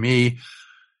 Homme.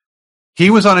 He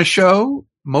was on a show,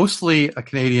 mostly a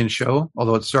Canadian show,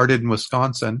 although it started in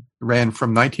Wisconsin, ran from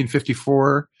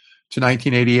 1954 to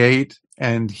 1988,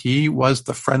 and he was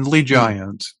the Friendly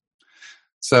Giant.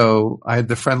 So I had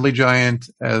the Friendly Giant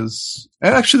as,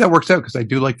 actually that works out because I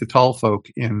do like the tall folk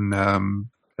in,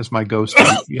 as my ghost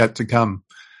yet to come.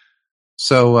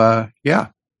 So, yeah,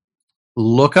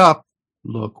 look up,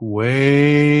 look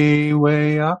way,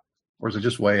 way up, or is it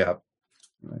just way up?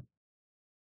 Right.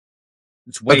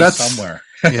 It's way somewhere.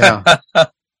 Yeah.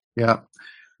 Yeah.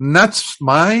 And that's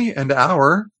my and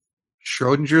our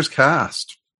Schrödinger's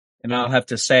cast. And I'll have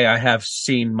to say, I have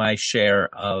seen my share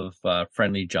of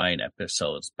Friendly Giant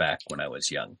episodes back when I was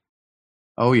young.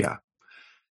 Oh, yeah.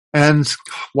 And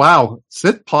wow, is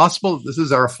it possible this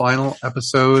is our final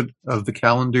episode of the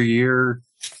calendar year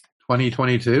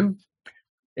 2022?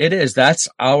 It is. That's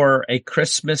A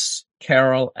Christmas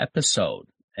Carol episode.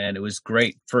 And it was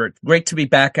great to be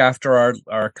back after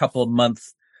our couple of month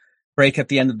break at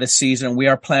the end of the season. We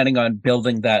are planning on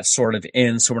building that sort of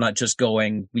in, so we're not just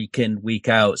going week in, week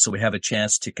out. So we have a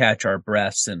chance to catch our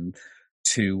breaths and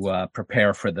to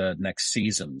prepare for the next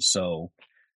season. So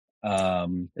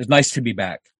it's nice to be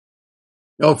back.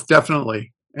 Oh,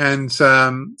 definitely. And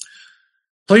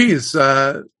please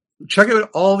check out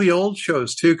all the old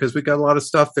shows too, because we got a lot of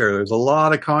stuff there. There's a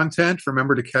lot of content.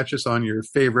 Remember to catch us on your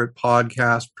favorite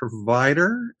podcast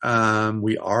provider.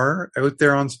 We are out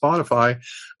there on Spotify.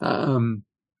 And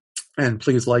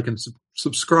please like and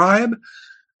subscribe.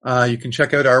 You can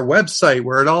check out our website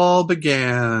where it all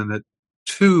began at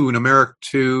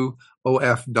 2of.ca.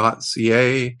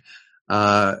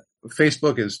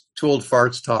 Facebook is Two Old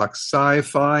Farts Talk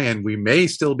Sci-Fi, and we may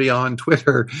still be on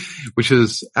Twitter, which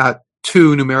is at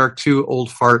 2 Old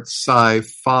Farts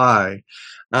Sci-Fi.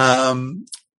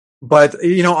 But,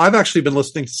 I've actually been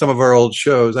listening to some of our old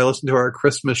shows. I listened to our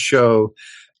Christmas show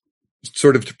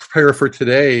sort of to prepare for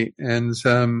today. And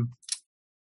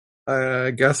I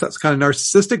guess that's kind of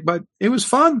narcissistic, but it was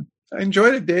fun. I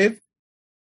enjoyed it, Dave.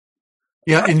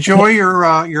 Yeah, enjoy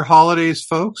your holidays,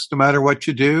 folks. No matter what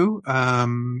you do,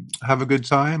 have a good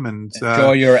time and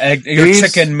enjoy your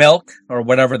chicken milk or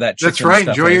whatever that chicken. That's right.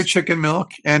 Stuff enjoy is. Your chicken milk,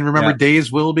 and remember,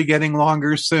 days will be getting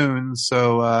longer soon.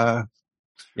 So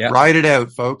ride it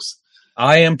out, folks.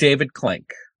 I am David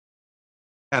Klink,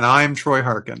 and I'm Troy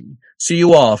Harkin. See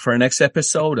you all for our next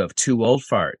episode of Two Old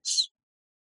Farts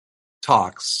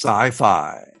Talk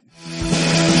Sci-Fi.